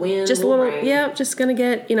get a little wind. Just a little, rain. Just going to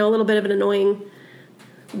get, a little bit of an annoying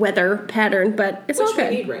weather pattern, but it's okay.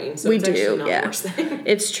 We need rain, so we it's do, not the worst thing.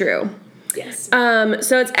 It's true. Yes.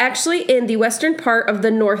 So it's actually in the western part of the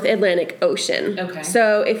North Atlantic Ocean. Okay.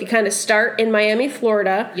 So if you kind of start in Miami,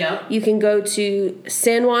 Florida, you can go to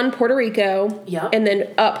San Juan, Puerto Rico, and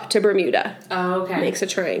then up to Bermuda. Oh, okay. Makes a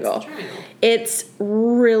triangle. It's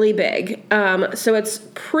really big. So it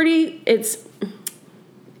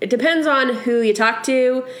depends on who you talk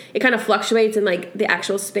to. It kind of fluctuates in the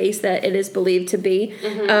actual space that it is believed to be.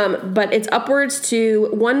 Mm-hmm. But it's upwards to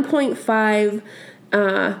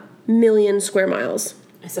 1.5 million square miles.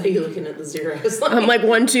 I saw you looking at the zeros. I'm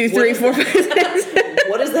 1, 2, 3, 4, 5, 6.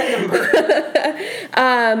 What is that number?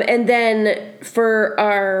 And then for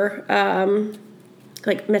our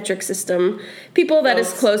metric system, people, that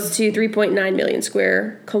is close to 3.9 million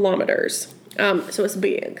square kilometers. So it's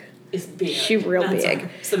big. It's big. Real That's big.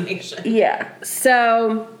 Summation. Yeah.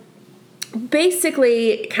 So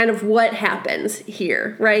basically kind of what happens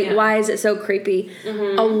here, right? Yeah. Why is it so creepy?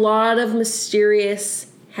 Mm-hmm. A lot of mysterious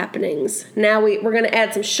happenings. Now we're going to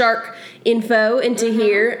add some shark info into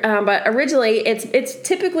here, but originally it's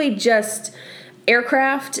typically just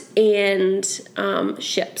aircraft and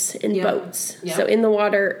ships and boats. Yeah. So in the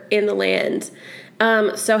water, in the land.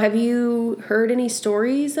 So have you heard any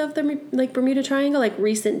stories of the Bermuda Triangle,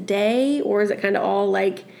 recent day, or is it kind of all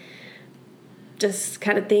just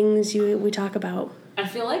kind of things we talk about? I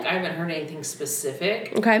feel like I haven't heard anything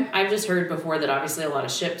specific. Okay. I've just heard before that obviously a lot of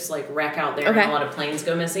ships wreck out there and a lot of planes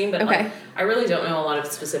go missing, but I really don't know a lot of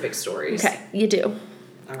specific stories. Okay, you do.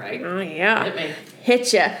 All right. Oh, yeah. Hit me.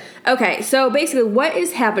 Hit ya. Okay, so basically what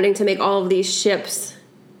is happening to make all of these ships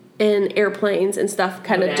and airplanes and stuff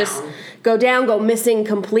kind of just go down, go missing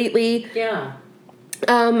completely? Yeah.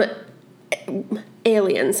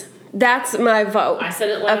 Aliens. That's my vote. I said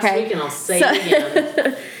it last week and I'll say it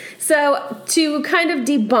again. So to kind of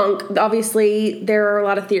debunk, obviously there are a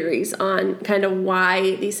lot of theories on kind of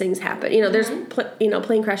why these things happen. There's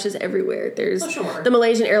plane crashes everywhere. There's the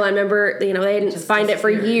Malaysian airline, remember, they didn't find it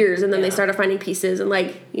for years, and then they started finding pieces, and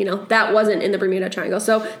that wasn't in the Bermuda Triangle.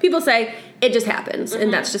 So people say it just happens,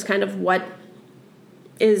 and that's just kind of what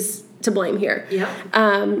is to blame here. Yeah.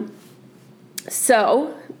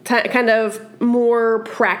 So kind of more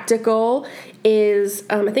practical is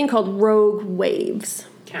a thing called rogue waves.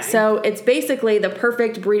 Okay. So it's basically the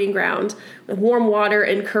perfect breeding ground with warm water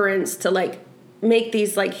and currents to make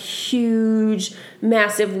these huge,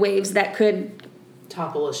 massive waves that could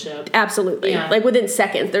topple a ship. Absolutely. Yeah. Within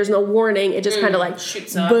seconds. There's no warning. It just kind of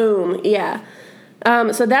shoots up. Boom. Yeah.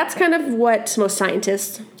 So that's kind of what most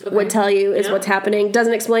scientists would tell you is what's happening.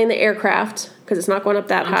 Doesn't explain the aircraft Because it's not going up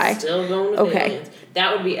that high. Still going with aliens.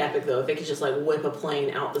 That would be epic, though, if it could just, like, whip a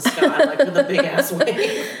plane out the sky, like, with a big-ass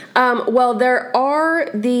wing. Well, there are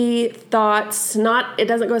the thoughts, it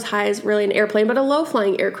doesn't go as high as really an airplane, but a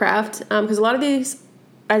low-flying aircraft, because a lot of these,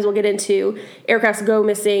 as we'll get into, aircrafts go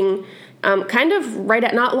missing kind of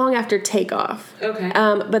not long after takeoff. Okay.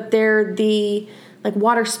 But they're the, like,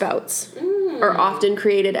 water spouts are often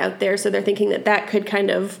created out there, so they're thinking that could kind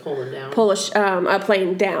of pull a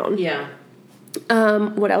plane down. Yeah.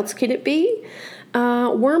 What else could it be?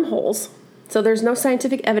 Wormholes. So there's no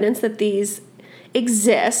scientific evidence that these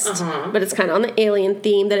exist, but it's kind of on the alien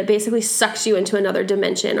theme, that it basically sucks you into another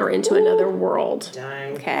dimension or into another world.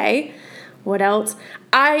 Dang. Okay. What else?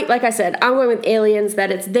 Like I said, I'm going with aliens,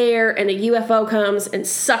 that it's there and a UFO comes and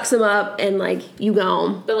sucks them up and, like, you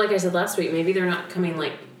go. But like I said last week, maybe they're not coming,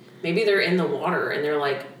 like, maybe they're in the water and they're,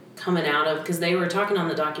 like, coming out of, because they were talking on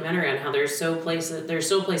the documentary on how there's still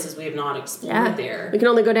places we have not explored there. We can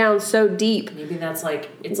only go down so deep. Maybe that's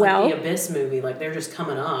like, it's like the Abyss movie, like they're just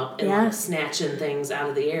coming up and like snatching things out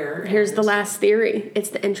of the air. Here's the last theory.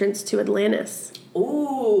 It's the entrance to Atlantis.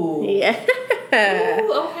 Ooh. Yeah.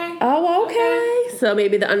 Ooh, okay. Oh, okay. So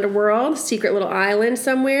maybe the underworld, secret little island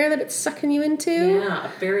somewhere that it's sucking you into. Yeah, a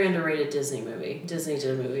very underrated Disney movie. Disney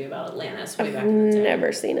did a movie about Atlantis way back in the day.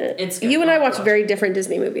 Never seen it. It's good. You and I watched very different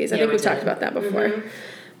Disney movies. I think we've talked about that before.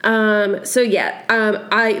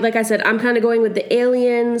 Like I said, I'm kind of going with the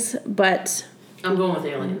aliens, but I'm going with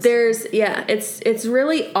aliens. It's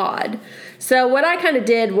really odd. So what I kind of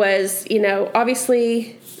did was,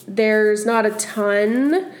 obviously there's not a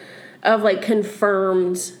ton of, like,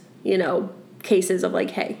 confirmed, cases of,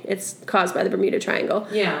 like, hey, it's caused by the Bermuda Triangle.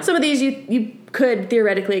 Yeah. Some of these you could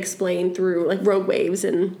theoretically explain through, like, rogue waves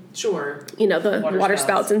and the water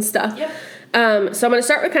spouts and stuff. Yep. So I'm going to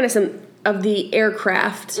start with kind of some of the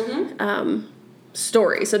aircraft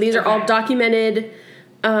stories. So these are all documented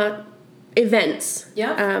events.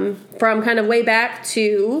 Yeah. From kind of way back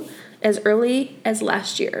to as early as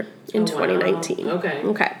last year in 2019. Wow. Okay.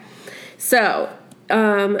 Okay. So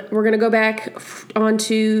we're going to go back on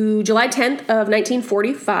to July 10th of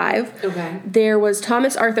 1945. Okay. There was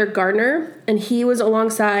Thomas Arthur Gardner, and he was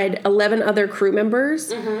alongside 11 other crew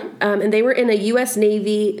members. And they were in a U.S.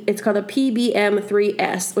 Navy, it's called a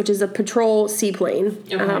PBM-3S, which is a patrol seaplane.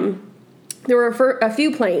 Okay. There were a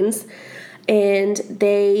few planes, and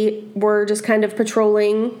they were just kind of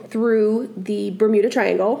patrolling through the Bermuda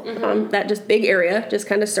Triangle, that just big area, just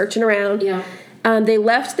kind of searching around. Yeah. They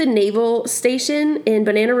left the naval station in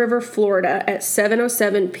Banana River, Florida at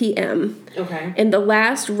 7:07 p.m. Okay. And the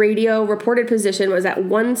last radio reported position was at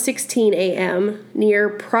 1:16 a.m. near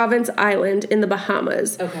Province Island in the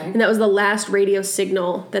Bahamas. Okay. And that was the last radio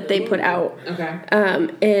signal that they put out. Okay.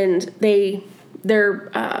 And their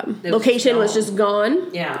location was just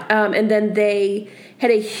gone. Yeah. And then they had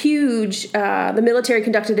a huge, the military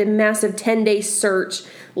conducted a massive 10-day search,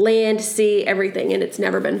 land, sea, everything, and it's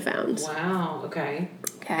never been found. Wow, okay.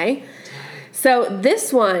 Okay. So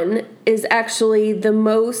this one is actually the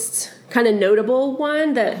most kind of notable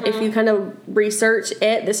one that if you kind of research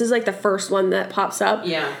it, this is like the first one that pops up.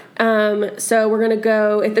 Yeah. So we're going to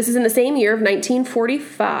go, if this is in the same year of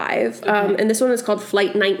 1945, and this one is called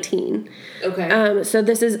Flight 19. Okay. So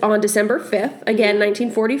this is on December 5th, again,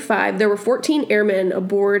 1945. There were 14 airmen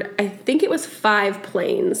aboard, I think it was 5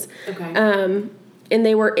 planes. Okay. And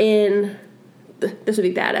they were in, this would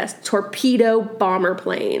be badass, torpedo bomber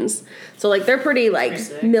planes. So, like, they're pretty,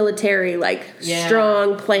 like, military, like,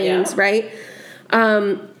 strong planes, right?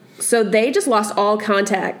 So they just lost all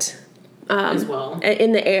contact as well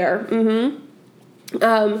in the air.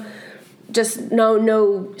 Just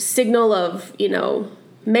no signal of,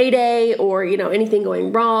 Mayday or, anything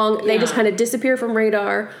going wrong. Yeah. They just kind of disappear from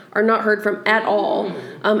radar, are not heard from at all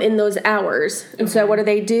in those hours. And so what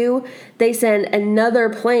do? They send another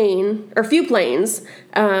plane, or a few planes,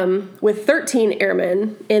 with 13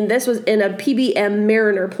 airmen, and this was in a PBM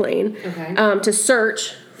Mariner plane, to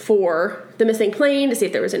search for the missing plane to see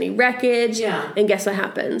if there was any wreckage. Yeah. And guess what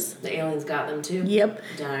happens? The aliens got them too. Yep.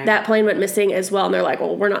 Darn. That plane went missing as well, and they're like,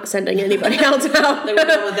 well, we're not sending anybody else out. They're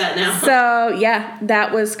going with that now. So, yeah,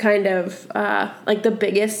 that was kind of like the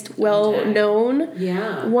biggest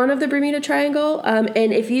well-known one of the Bermuda Triangle. And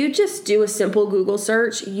if you just do a simple Google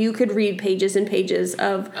search, you could read pages and pages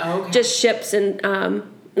of just ships and,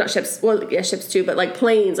 not ships, well, yeah, ships too, but like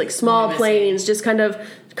planes, like small planes, just kind of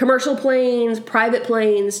commercial planes, private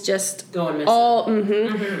planes, just going missing. All.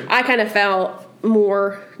 I kind of fell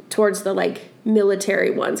more towards the like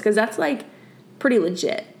military ones because that's like pretty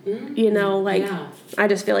legit. I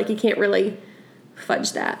just feel like you can't really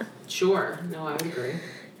fudge that. Sure. No, I would agree.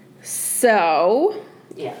 So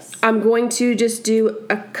Yes. I'm going to just do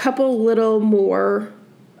a couple little more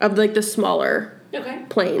of like the smaller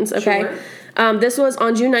planes, okay? Sure. This was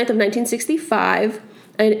on June 9th of 1965.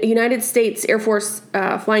 A United States Air Force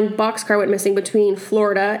flying boxcar went missing between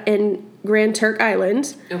Florida and Grand Turk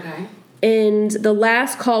Island. Okay. And the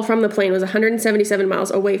last call from the plane was 177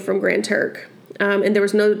 miles away from Grand Turk. And there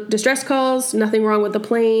was no distress calls, nothing wrong with the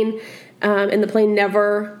plane, and the plane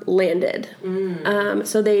never landed.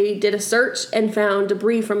 So they did a search and found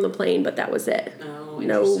debris from the plane, but that was it. Oh,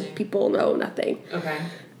 no people, no nothing. Okay.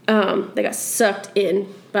 They got sucked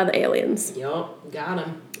in by the aliens. Yup,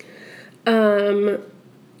 got them.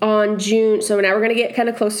 On June, so now we're going to get kind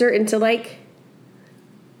of closer into like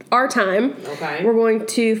our time. Okay. We're going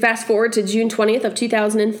to fast forward to June 20th of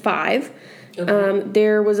 2005. Okay.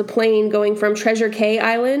 There was a plane going from Treasure Cay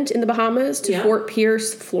Island in the Bahamas to Fort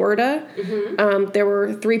Pierce, Florida. Mm-hmm. There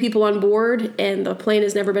were 3 people on board, and the plane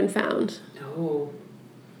has never been found. Oh.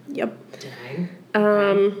 Yep.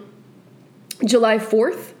 Dang. July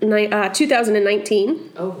 4th,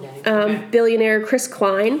 2019. Oh, dang. Okay. Billionaire Chris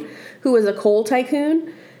Klein, who was a coal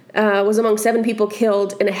tycoon, was among 7 people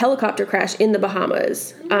killed in a helicopter crash in the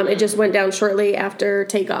Bahamas. It just went down shortly after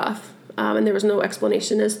takeoff, and there was no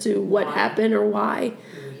explanation as to what happened or why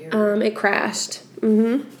it crashed.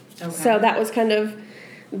 Mm-hmm. Okay. So that was kind of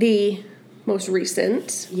the most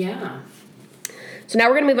recent. Yeah. So now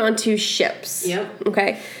we're going to move on to ships. Yep.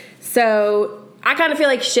 Okay. So I kind of feel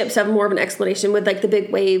like ships have more of an explanation with like the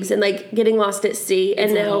big waves and like getting lost at sea.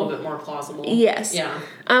 It's a little bit more plausible. Yes. Yeah.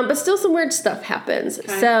 But still some weird stuff happens.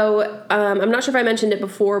 Okay. So I'm not sure if I mentioned it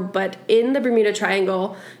before, but in the Bermuda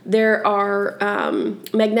Triangle, there are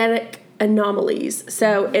magnetic anomalies.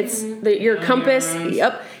 So it's your compass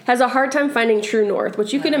has a hard time finding true north,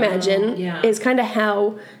 which you can imagine is kind of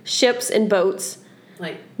how ships and boats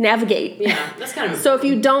like navigate. Yeah, that's kind of so if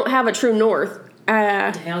you don't have a true north,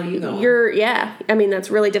 what the hell you going? I mean, that's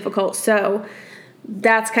really difficult. So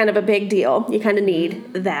that's kind of a big deal. You kind of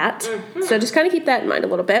need that. Mm-hmm. So just kind of keep that in mind a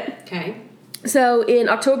little bit. Okay. So in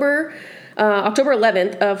October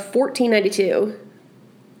 11th of 1492,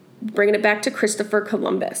 bringing it back to Christopher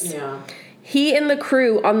Columbus. Yeah. He and the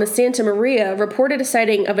crew on the Santa Maria reported a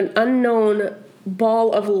sighting of an unknown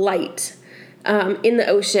ball of light in the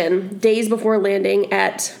ocean days before landing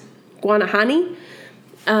at Guanahani.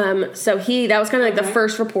 So that was kind of like the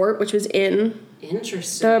first report, which was in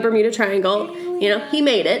the Bermuda Triangle. You know, he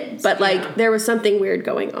made it, but like there was something weird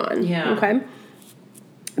going on. Yeah. Okay.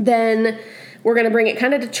 Then we're going to bring it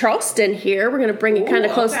kind of to Charleston here. We're going to bring it kind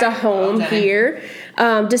of close to home here.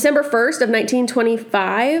 December 1st of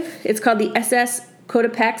 1925, it's called the SS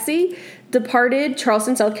Cotopaxi, departed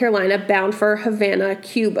Charleston, South Carolina, bound for Havana,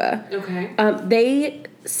 Cuba. Okay. They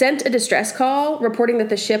sent a distress call reporting that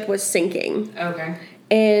the ship was sinking. Okay.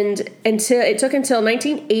 And it took until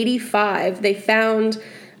 1985, they found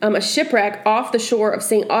a shipwreck off the shore of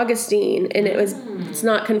St. Augustine, and it's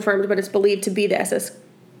not confirmed, but it's believed to be the SS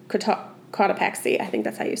Cotopaxi. I think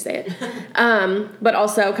that's how you say it. But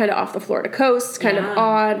also kind of off the Florida coast, kind of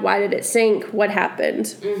odd. Why did it sink? What happened?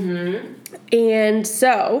 Mm-hmm. And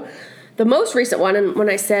so the most recent one, and when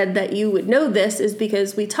I said that you would know this, is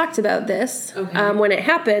because we talked about this when it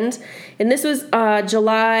happened. And this was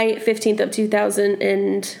July 15th of 2000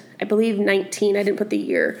 and I believe 19. I didn't put the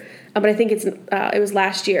year, but I think it was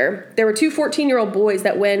last year. There were 2 14-year-old boys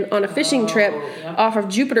that went on a fishing trip off of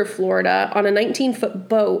Jupiter, Florida on a 19-foot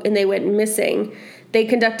boat, and they went missing.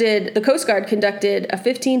 The Coast Guard conducted a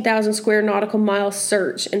 15,000 square nautical mile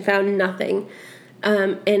search and found nothing.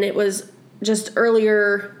 And it was just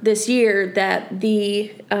earlier this year that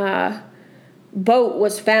the boat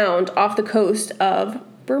was found off the coast of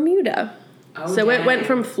Bermuda. So it went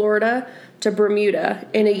from Florida to Bermuda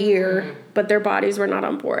in a year, but their bodies were not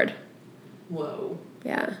on board. Whoa.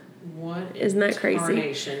 Yeah. What? Isn't that crazy?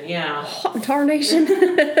 Tarnation, yeah. Tarnation.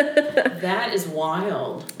 That is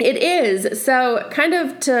wild. It is. So kind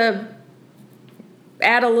of to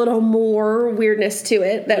add a little more weirdness to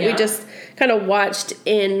it that we just kind of watched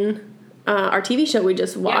in our TV show we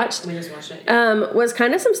just watched. Yeah, we just watched it. Was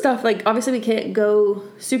kind of some stuff, like obviously we can't go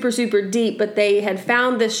super, super deep, but they had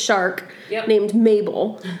found this shark named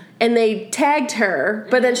Mabel, and they tagged her,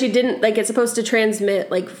 but then she didn't, like, it's supposed to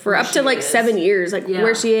transmit, like, for up to, like, 7 years, like,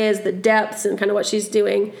 where she is, the depths, and kind of what she's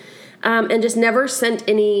doing, and just never sent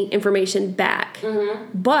any information back.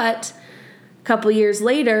 Mm-hmm. But a couple years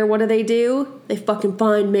later, what do? They fucking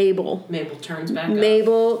find Mabel. Mabel turns back up.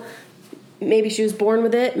 Mabel... Maybe she was born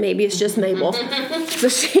with it. Maybe it's just Mabel. So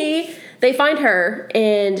they find her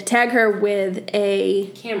and tag her with a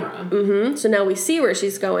camera. Mm-hmm. So now we see where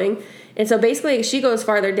she's going. And so basically she goes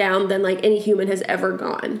farther down than like any human has ever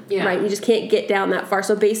gone. Yeah. Right? You just can't get down that far.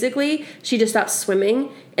 So basically she just stops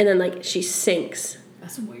swimming and then like she sinks.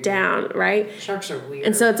 That's weird. Down, right? Sharks are weird.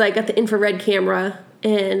 And so it's like got the infrared camera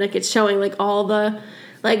and like it's showing like all the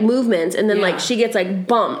like movements and then like she gets like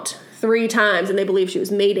bumped 3 times and they believe she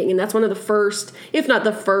was mating, and that's one of the first, if not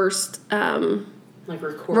the first, like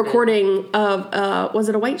recording of was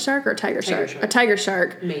it a white shark or a tiger shark? A tiger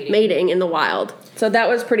shark mating in the wild. So that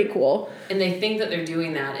was pretty cool. And they think that they're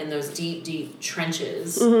doing that in those deep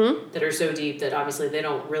trenches that are so deep that obviously they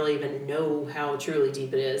don't really even know how truly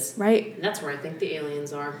deep it is. Right. And that's where I think the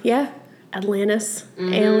aliens are. Yeah. Atlantis,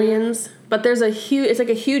 aliens. But there's it's like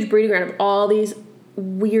a huge breeding ground of all these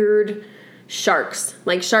weird sharks,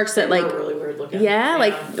 like sharks that like really weird looking. Yeah,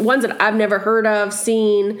 like ones that I've never heard of,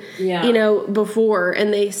 seen, you know, before,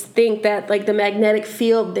 and they think that like the magnetic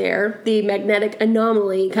field there, the magnetic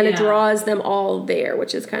anomaly, kind of draws them all there,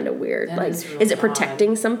 which is kind of weird. That like, is it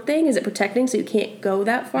protecting something? Is it protecting so you can't go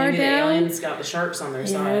that far Maybe down? The aliens got the sharks on their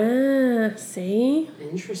side. Yeah, see,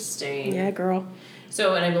 interesting. Yeah, girl.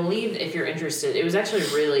 So, and I believe if you're interested, it was actually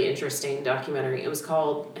a really interesting documentary. It was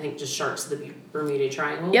called, I think, just Sharks of the Bermuda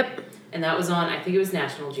Triangle. Yep. And that was on, I think it was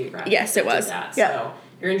National Geographic. Yes, it was. Yep. So,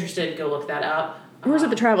 if you're interested, go look that up. Or was it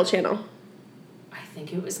the Travel Channel? I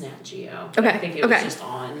think it was Nat Geo. Okay. I think it was just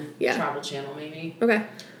on Travel Channel, maybe. Okay.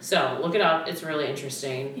 So, look it up. It's really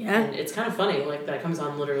interesting. Yeah. And it's kind of funny. Like, that comes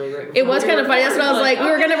on literally right before. It was kind of funny. That's what I was like, we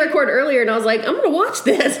were going to record earlier, and I was like, I'm going to watch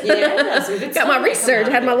this. Yeah. So got my research. I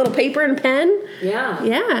had my little paper and pen. Yeah.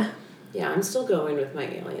 Yeah. Yeah, I'm still going with my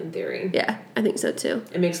alien theory. Yeah, I think so too.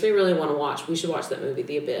 It makes me really want to watch. We should watch that movie,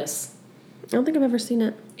 The Abyss. I don't think I've ever seen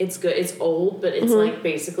it. It's good. It's old, but it's like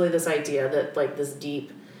basically this idea that like this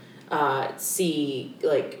deep sea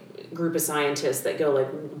like group of scientists that go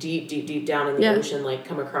like deep down in the ocean, like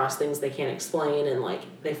come across things they can't explain, and like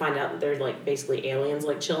they find out that they're like basically aliens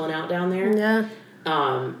like chilling out down there. Yeah.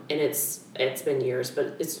 And it's been years,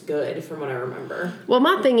 but it's good from what I remember. Well,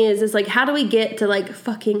 my thing is like, how do we get to like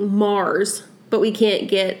fucking Mars, but we can't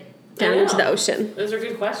get down into the ocean? Those are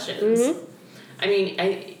good questions. I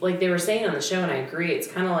mean, like they were saying on the show, and I agree. It's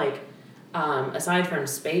kind of like, aside from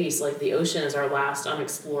space, like the ocean is our last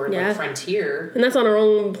unexplored like, frontier, and that's on our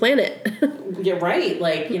own planet. Yeah, right.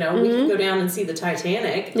 Like we can go down and see the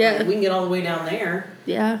Titanic. Yeah, we can get all the way down there.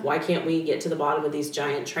 Yeah. Why can't we get to the bottom of these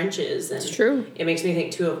giant trenches? And it's true. It makes me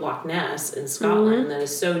think too of Loch Ness in Scotland. That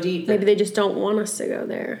is so deep. Maybe they just don't want us to go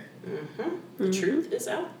there. The truth is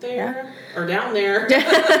out there or down there.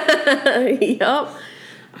 Yep.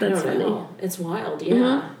 That's funny. Know. It's wild.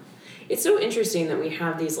 Yeah. It's so interesting that we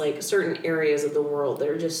have these like certain areas of the world that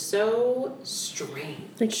are just so strange.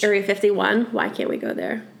 Like Area 51. Why can't we go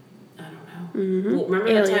there? I don't know. Well,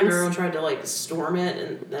 remember that time everyone tried to like storm it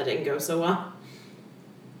and that didn't go so well?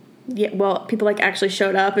 Yeah, well, people like actually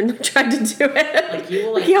showed up and tried to do it. Like you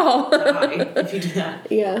will like die if you do that.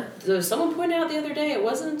 Yeah. So someone pointed out the other day, it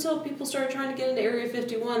wasn't until people started trying to get into Area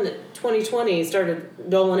 51 that 2020 started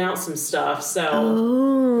doling out some stuff.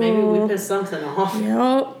 So maybe we pissed something off.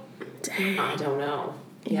 Yep. Dang. I don't know.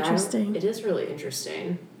 Interesting. Yeah, it is really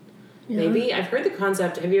interesting. Yeah. Maybe I've heard the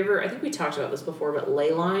concept. Have you ever? I think we talked about this before, but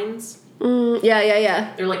ley lines.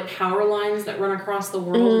 Yeah. They're like power lines that run across the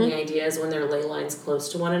world, and the idea is when there are ley lines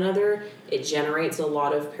close to one another, it generates a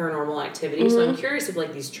lot of paranormal activity. So I'm curious if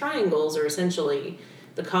like these triangles are essentially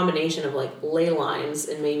the combination of like ley lines,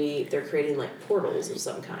 and maybe they're creating like portals of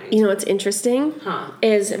some kind. You know what's interesting?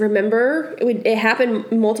 Is remember it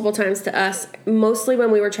happened multiple times to us, mostly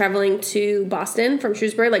when we were traveling to Boston from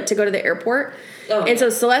Shrewsbury, like to go to the airport. So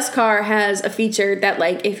Celeste car has a feature that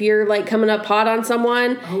like if you're like coming up hot on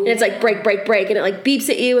someone and it's like brake, and it like beeps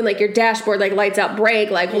at you and like your dashboard like lights out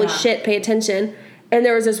brake, like holy shit, pay attention. And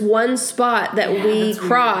there was this one spot that we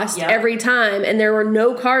crossed every time, and there were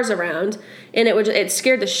no cars around, and it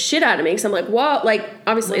scared the shit out of me because I'm like, whoa, like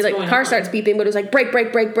obviously like the car starts beeping, but it was like brake,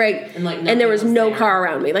 and there was no car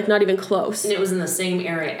around me, like not even close. And it was in the same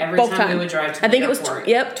area every time we would drive to the airport. I think it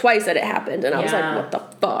was twice that it happened, and I was like, what the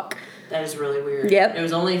fuck? That is really weird. Yep. It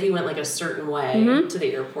was only if you went like a certain way to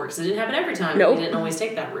the airport, because it didn't happen every time. Nope. We didn't always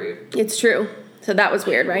take that route. It's true. So that was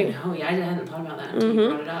weird, right? Oh, yeah, I hadn't thought about that until you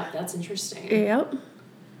brought it up. That's interesting. Yep.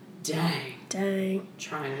 Dang.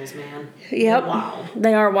 Triangles, man. Yep. Wow.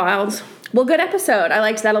 They are wild. Well, good episode. I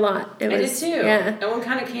liked that a lot. I did too. Yeah. That one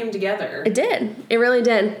kind of came together. It did. It really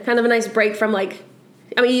did. Kind of a nice break from like,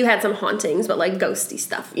 I mean, you had some hauntings, but like ghosty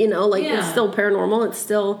stuff, you know? Like it's still paranormal. It's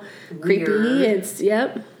still creepy. It's,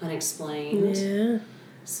 unexplained. Yeah.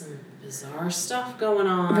 Some bizarre stuff going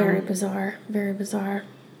on. Very bizarre. Very bizarre.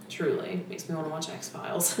 Truly. Makes me want to watch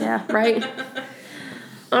X-Files. Yeah, right?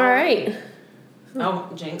 All right. Oh,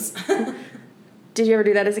 Jinx. Did you ever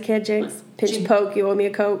do that as a kid, Jinx? Pinch poke, you owe me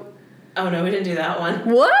a Coke. Oh, no, we didn't do that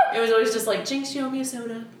one. What? It was always just like, Jinx, you owe me a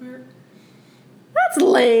soda. That's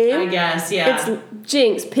lame. I guess, yeah. It's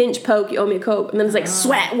Jinx, pinch poke, you owe me a Coke. And then it's like,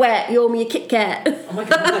 sweat wet, you owe me a Kit Kat. Oh my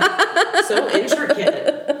God. So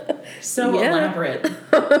intricate. So elaborate.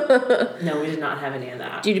 No, we did not have any of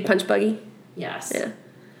that. Did you do punch buggy? Yes. Yeah.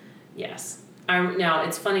 Yes. Now,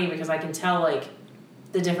 it's funny because I can tell, like,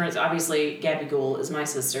 the difference. Obviously, Gabby Gould is my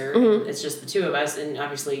sister. Mm-hmm. It's just the two of us, and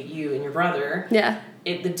obviously you and your brother. Yeah.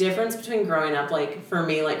 The difference between growing up, like, for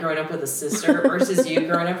me, like, growing up with a sister versus you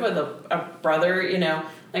growing up with a brother, you know.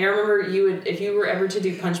 Like, I remember if you were ever to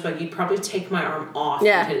do punch bug, you'd probably take my arm off.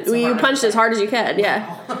 Yeah, you punched as hard as you could,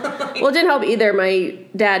 yeah. Well, it didn't help either. My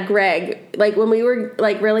dad, Greg, like, when we were,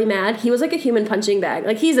 like, really mad, he was like a human punching bag.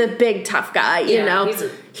 Like, he's a big, tough guy, you know.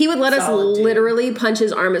 He would let us literally punch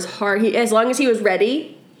his arm as hard. As long as he was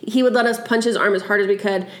ready, he would let us punch his arm as hard as we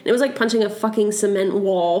could. And it was like punching a fucking cement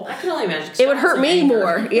wall. I can only imagine. It would hurt me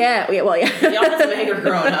more. Yeah, well, yeah. Y'all had some anger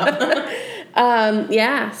growing up.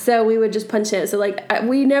 Yeah, so we would just punch it. So, like,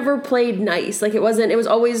 we never played nice. Like, it was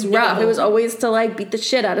always rough. No. It was always to, like, beat the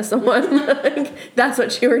shit out of someone. Like, that's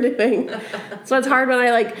what you were doing. So it's hard when I,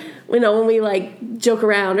 like, you know, when we, like, joke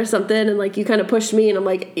around or something and, like, you kind of push me and I'm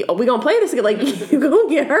like, oh, we gonna play this? Like, you gonna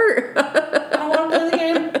get hurt. I don't want to play the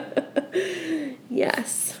game.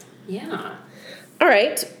 Yes. Yeah. All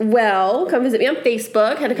right. Well, come visit me on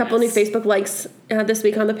Facebook. Had a couple new Facebook likes this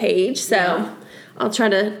week on the page. So I'll try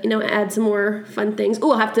to, you know, add some more fun things.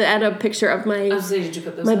 Oh, I'll have to add a picture of my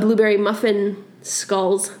blueberry muffin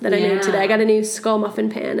skulls that I made today. I got a new skull muffin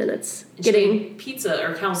pan, and it's getting pizza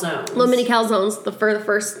or calzones. Little mini calzones for the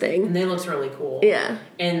first thing. And they look really cool. Yeah.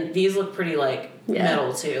 And these look pretty, like,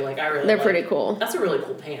 metal, too. Like, they're pretty cool. That's a really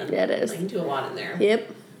cool pan. Yeah, it is. Like, you can do a lot in there.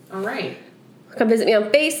 Yep. All right. Come visit me on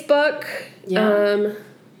Facebook. Yeah.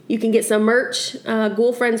 You can get some merch.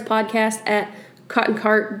 Ghoul Friends Podcast at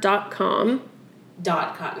cottoncart.com.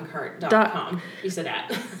 .cottoncart.com. You said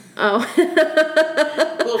at. Oh.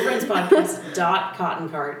 Ghoul Friends Podcast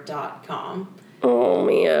 .cottoncart.com. Oh,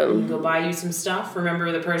 man. You can go buy you some stuff. Remember,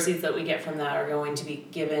 the proceeds that we get from that are going to be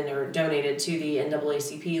given or donated to the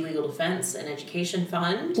NAACP Legal Defense and Education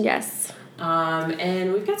Fund. Yes.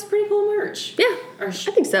 And we've got some pretty cool merch. Yeah, I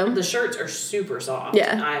think so. The shirts are super soft.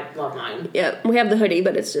 Yeah. I love mine. Yeah, we have the hoodie,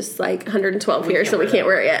 but it's just like 112 here, so we can't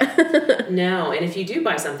wear it yet. No, and if you do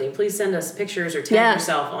buy something, please send us pictures or tag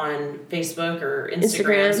yourself on Facebook or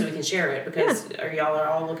Instagram so we can share it, because y'all are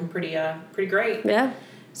all looking pretty great. Yeah.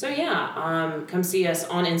 So come see us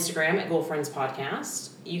on Instagram at Ghoul Friends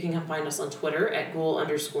Podcast. You can come find us on Twitter at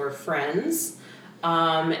Ghoul_friends.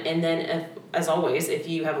 And then, as always, if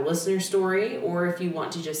you have a listener story or if you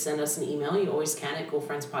want to just send us an email, you always can at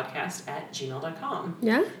ghoulfriendspodcast@gmail.com.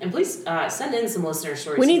 Yeah. And please send in some listener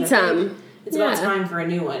stories. We need some. It's about time for a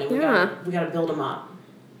new one, and we got to build them up.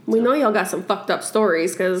 We know y'all got some fucked up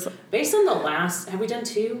stories, because based on the last, have we done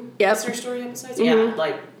 2 listener story episodes? Mm-hmm. Yeah,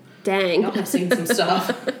 like, dang, y'all have seen some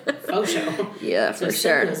stuff. Faux show. Yeah, for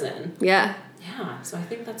sure. Those in. Yeah. Yeah, so I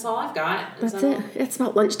think that's all I've got. That's it. It's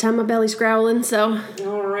about lunchtime. My belly's growling, so.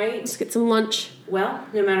 All right. Let's get some lunch. Well,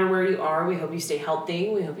 no matter where you are, we hope you stay healthy.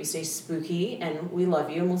 We hope you stay spooky, and we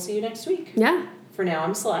love you, and we'll see you next week. Yeah. For now,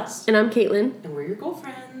 I'm Celeste. And I'm Caitlin. And we're your Ghoul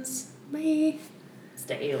Friends. Bye. It's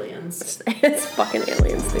the aliens. It's fucking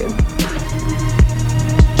aliens, dude.